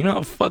Tampa. You know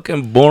how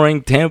fucking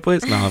boring Tampa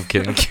is? No, I'm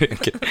kidding.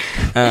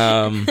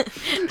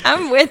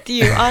 I'm with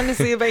you,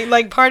 honestly. But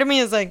like, part of me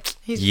is like,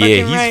 he's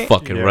fucking Yeah, right. he's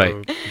fucking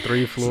right.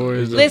 3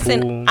 floors. A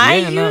Listen, pool. I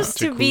Yeah, no, used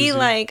to be jacuzzi.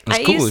 like, That's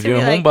I cool. used If to you're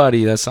be a like,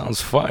 homebody, that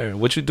sounds fire.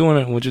 What you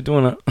doing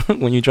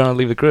when you trying to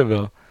leave the crib,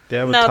 though? They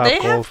have a no, Top they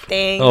Golf. have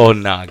things. Oh,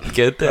 nah.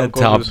 Get that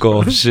Top Top Golf.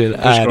 Golf shit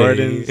Busch out of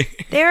Gardens. here.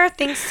 There are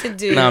things to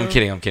do. No, I'm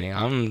kidding.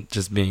 I'm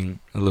just being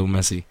a little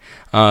messy.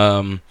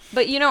 But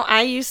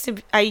I used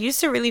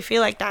to really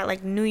feel like that,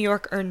 like New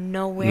York or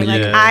nowhere.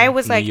 Like Yeah. I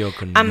was New like,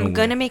 York or I'm nowhere.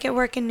 gonna make it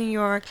work in New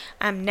York.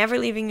 I'm never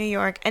leaving New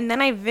York. And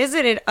then I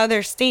visited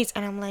other states,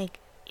 and I'm like,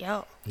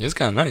 yo, It's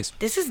kind of nice.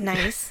 this is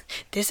nice.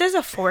 This is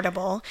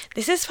affordable.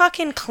 This is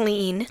fucking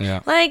clean. Yeah.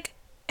 Like,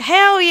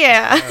 hell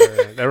yeah.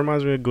 That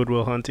reminds me of Good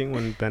Will Hunting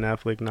when Ben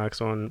Affleck knocks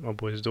on a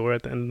boy's door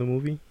at the end of the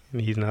movie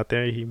and he's not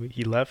there.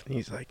 He left and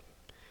he's like,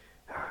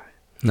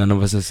 None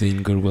of us have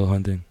seen Good Will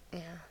Hunting.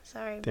 Yeah,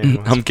 sorry. damn,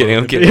 I'm kidding.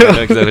 I spoiled it.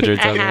 know exactly what you're I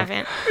talking about.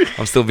 haven't.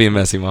 I'm still being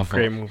messy, my fault.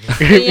 Great movie.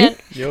 But yeah,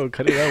 Yo,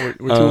 cut it out.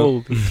 We're too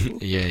old.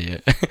 Yeah.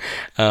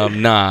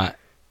 Nah.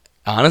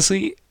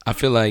 Honestly, I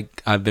feel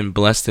like I've been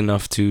blessed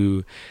enough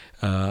to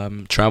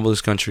travel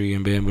this country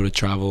and be able to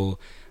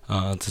travel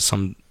to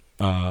some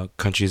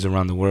countries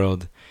around the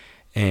world.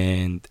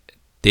 And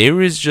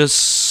there is just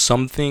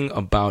something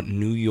about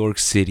New York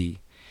City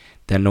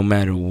that no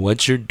matter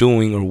what you're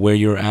doing or where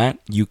you're at,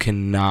 you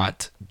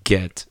cannot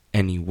get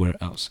anywhere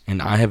else.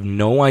 And I have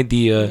no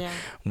idea yeah.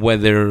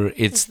 whether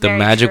it's the Very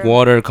magic true.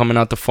 water coming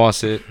out the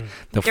faucet,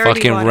 the Dirty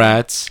fucking water.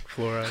 rats.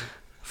 Fluoride.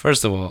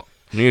 First of all,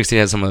 New York City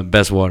has some of the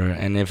best water,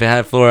 and if it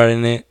had fluoride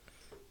in it,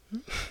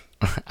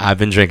 I've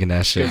been drinking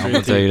that shit. I'm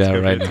gonna tell you that Good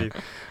for right your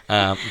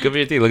now. teeth. Good for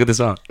your teeth. Look at this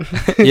song.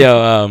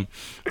 Yo,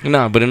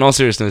 no, but in all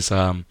seriousness,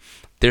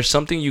 there's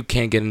something you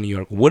can't get in New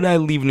York. Would I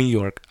leave New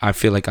York? I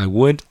feel like I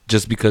would,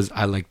 just because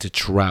I like to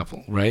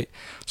travel, right?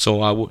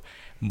 So I would,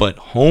 but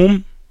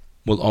home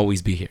will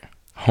always be here.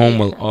 Home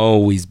will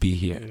always be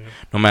here. Yeah.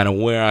 No matter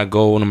where I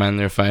go, no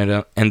matter if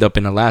I end up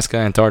in Alaska,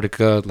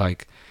 Antarctica,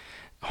 like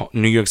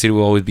New York City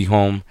will always be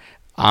home.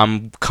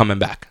 I'm coming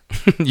back,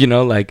 you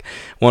know, like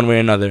one way or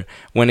another.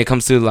 When it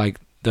comes to like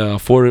the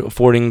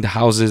affording the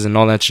houses and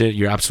all that shit,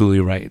 you're absolutely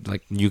right.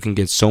 Like you can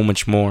get so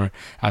much more.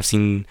 I've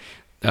seen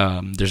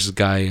there's this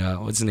guy,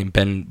 what's his name,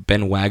 Ben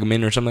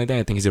Wagman or something like that.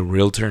 I think he's a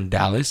realtor in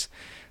Dallas.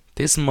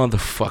 This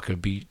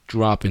motherfucker be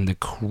dropping the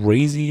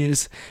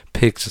craziest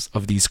pictures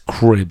of these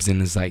cribs,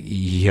 and it's like,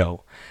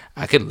 yo,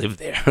 I could live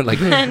there.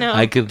 Like I know.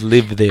 I could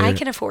live there. I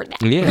can afford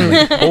that.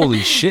 Yeah, like,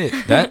 holy shit,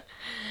 that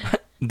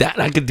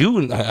I could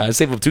do. I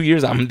save up 2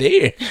 years, I'm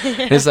there.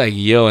 And it's like,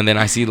 yo, and then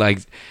I see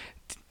like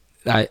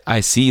I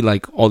see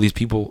like all these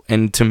people,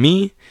 and to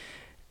me,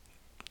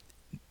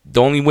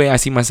 the only way I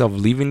see myself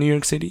leaving New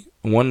York City,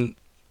 one,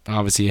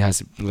 obviously it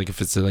has, like, if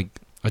it's like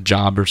a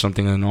job or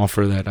something, an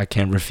offer that I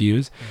can't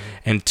refuse,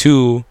 and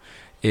two,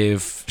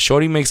 if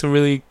Shorty makes a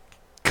really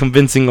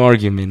convincing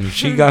argument, if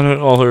she got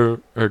all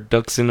her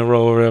ducks in a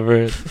row or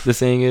whatever the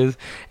saying is,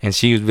 and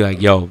she would be like,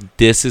 yo,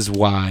 this is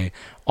why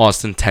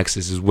Austin,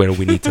 Texas is where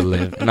we need to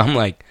live. And I'm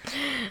like,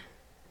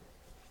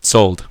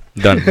 sold,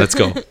 done, let's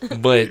go.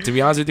 But to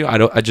be honest with you,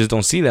 I just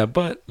don't see that.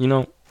 But you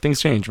know,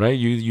 things change, right?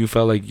 You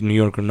felt like New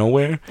York or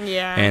nowhere.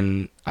 Yeah.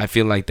 And I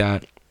feel like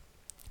that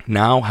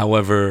now.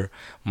 However,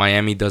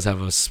 Miami does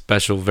have a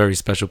special, very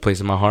special place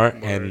in my heart.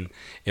 Word. And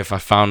if I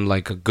found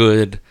like a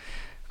good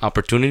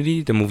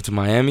opportunity to move to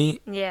Miami,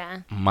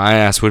 Yeah. my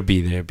ass would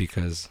be there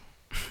because,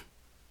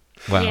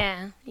 wow,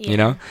 Yeah. you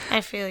know.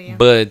 I feel you.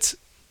 But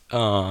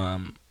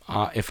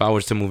if I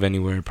was to move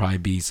anywhere, it'd probably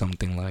be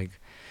something like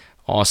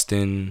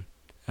Austin,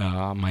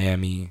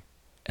 Miami,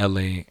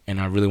 LA, and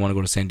I really want to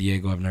go to San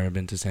Diego. I've never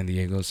been to San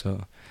Diego,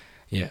 so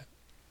yeah,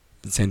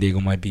 San Diego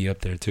might be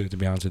up there too, to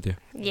be honest with you.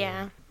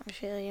 Yeah, I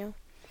feel you.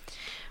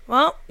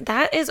 Well,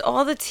 that is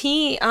all the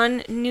tea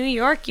on New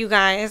York, you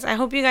guys. I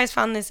hope you guys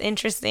found this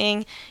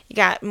interesting. You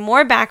got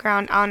more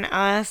background on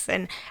us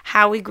and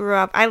how we grew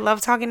up. I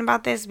love talking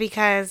about this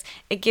because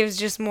it gives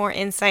just more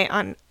insight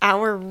on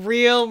our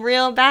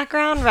real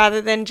background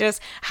rather than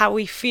just how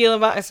we feel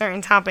about a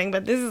certain topic.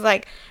 But this is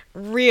like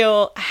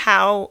real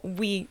how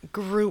we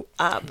grew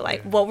up,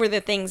 like what were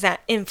the things that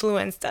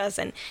influenced us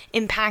and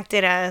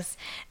impacted us.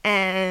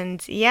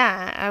 And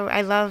yeah,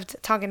 I loved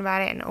talking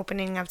about it and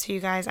opening up to you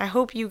guys. I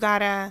hope you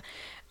got a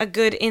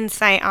good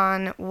insight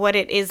on what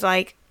it is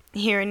like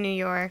here in New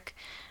York.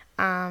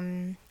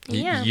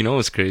 Yeah. You know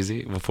what's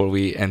crazy before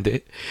we end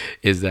it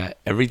is that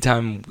every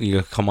time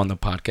we come on the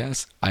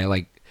podcast, I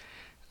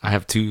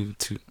have two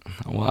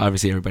well,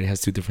 obviously everybody has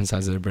two different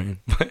sides of their brain,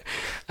 but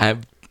I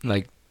have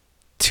like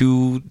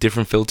two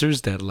different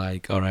filters that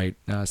like, all right,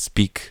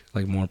 speak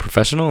like more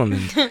professional and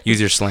then use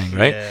your slang,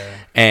 right? Yeah.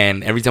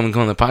 And every time we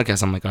come on the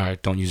podcast, I'm like, all right,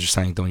 don't use your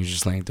slang, don't use your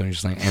slang, don't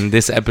use your slang. And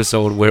this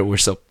episode where we're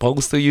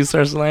supposed to use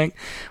our slang,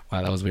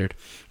 wow, that was weird.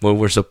 Where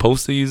we're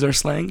supposed to use our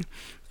slang,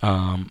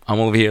 I'm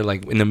over here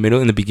like in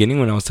the beginning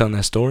when I was telling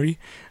that story,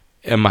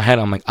 in my head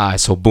I'm like,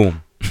 so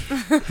boom.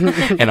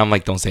 And I'm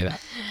like, don't say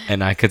that.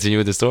 And I continue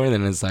with the story, and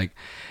then it's like,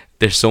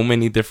 there's so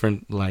many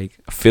different like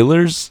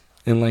fillers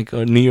in like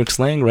a New York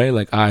slang, right?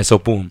 Like, so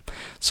boom.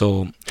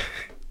 So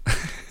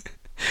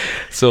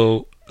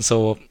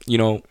you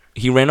know,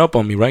 he ran up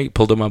on me, right?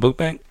 Pulled up my book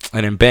bag,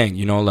 and then bang,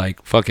 you know,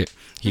 like, fuck it.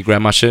 He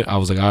grabbed my shit. I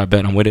was like, all right,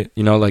 bet, I'm with it.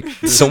 You know, like,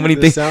 so many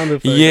things. Sound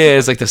effects. Yeah,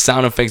 it's like the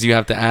sound effects you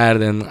have to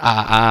add, and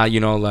you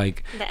know,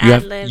 like,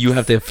 The you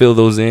have to fill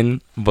those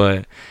in.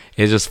 But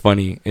it's just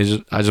funny. I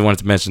just wanted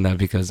to mention that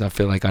because I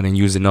feel like I didn't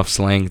use enough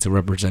slang to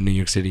represent New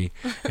York City,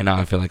 and now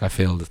I feel like I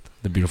failed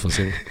the beautiful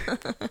city.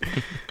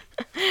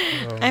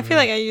 I feel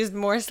like I used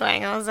more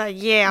slang. I was like,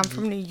 yeah, I'm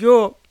from New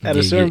York. At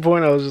a certain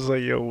point, I was just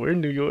like, yo, we're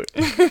in New York.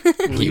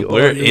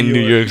 We're in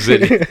New York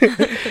City.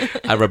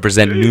 I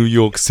represent New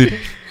York City.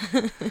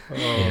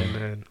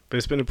 Man. But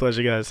it's been a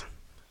pleasure, guys.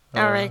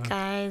 All right,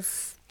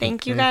 guys.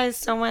 Thank you guys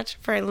so much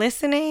for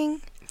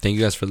listening. Thank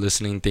you guys for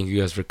listening. Thank you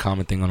guys for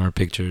commenting on our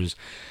pictures.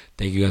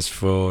 Thank you guys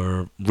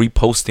for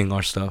reposting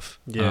our stuff.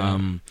 Yeah,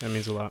 that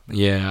means a lot.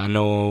 Yeah, I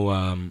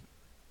know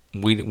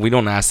we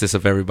don't ask this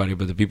of everybody,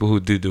 but the people who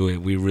do it,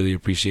 we really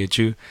appreciate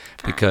you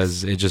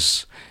because it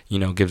just, you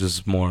know, gives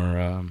us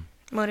more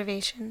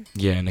motivation.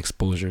 Yeah, and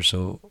exposure.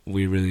 So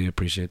we really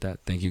appreciate that.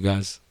 Thank you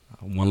guys.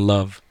 One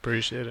love.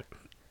 Appreciate it.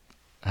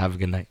 Have a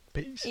good night.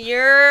 Peace.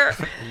 You're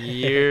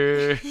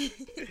Yeah.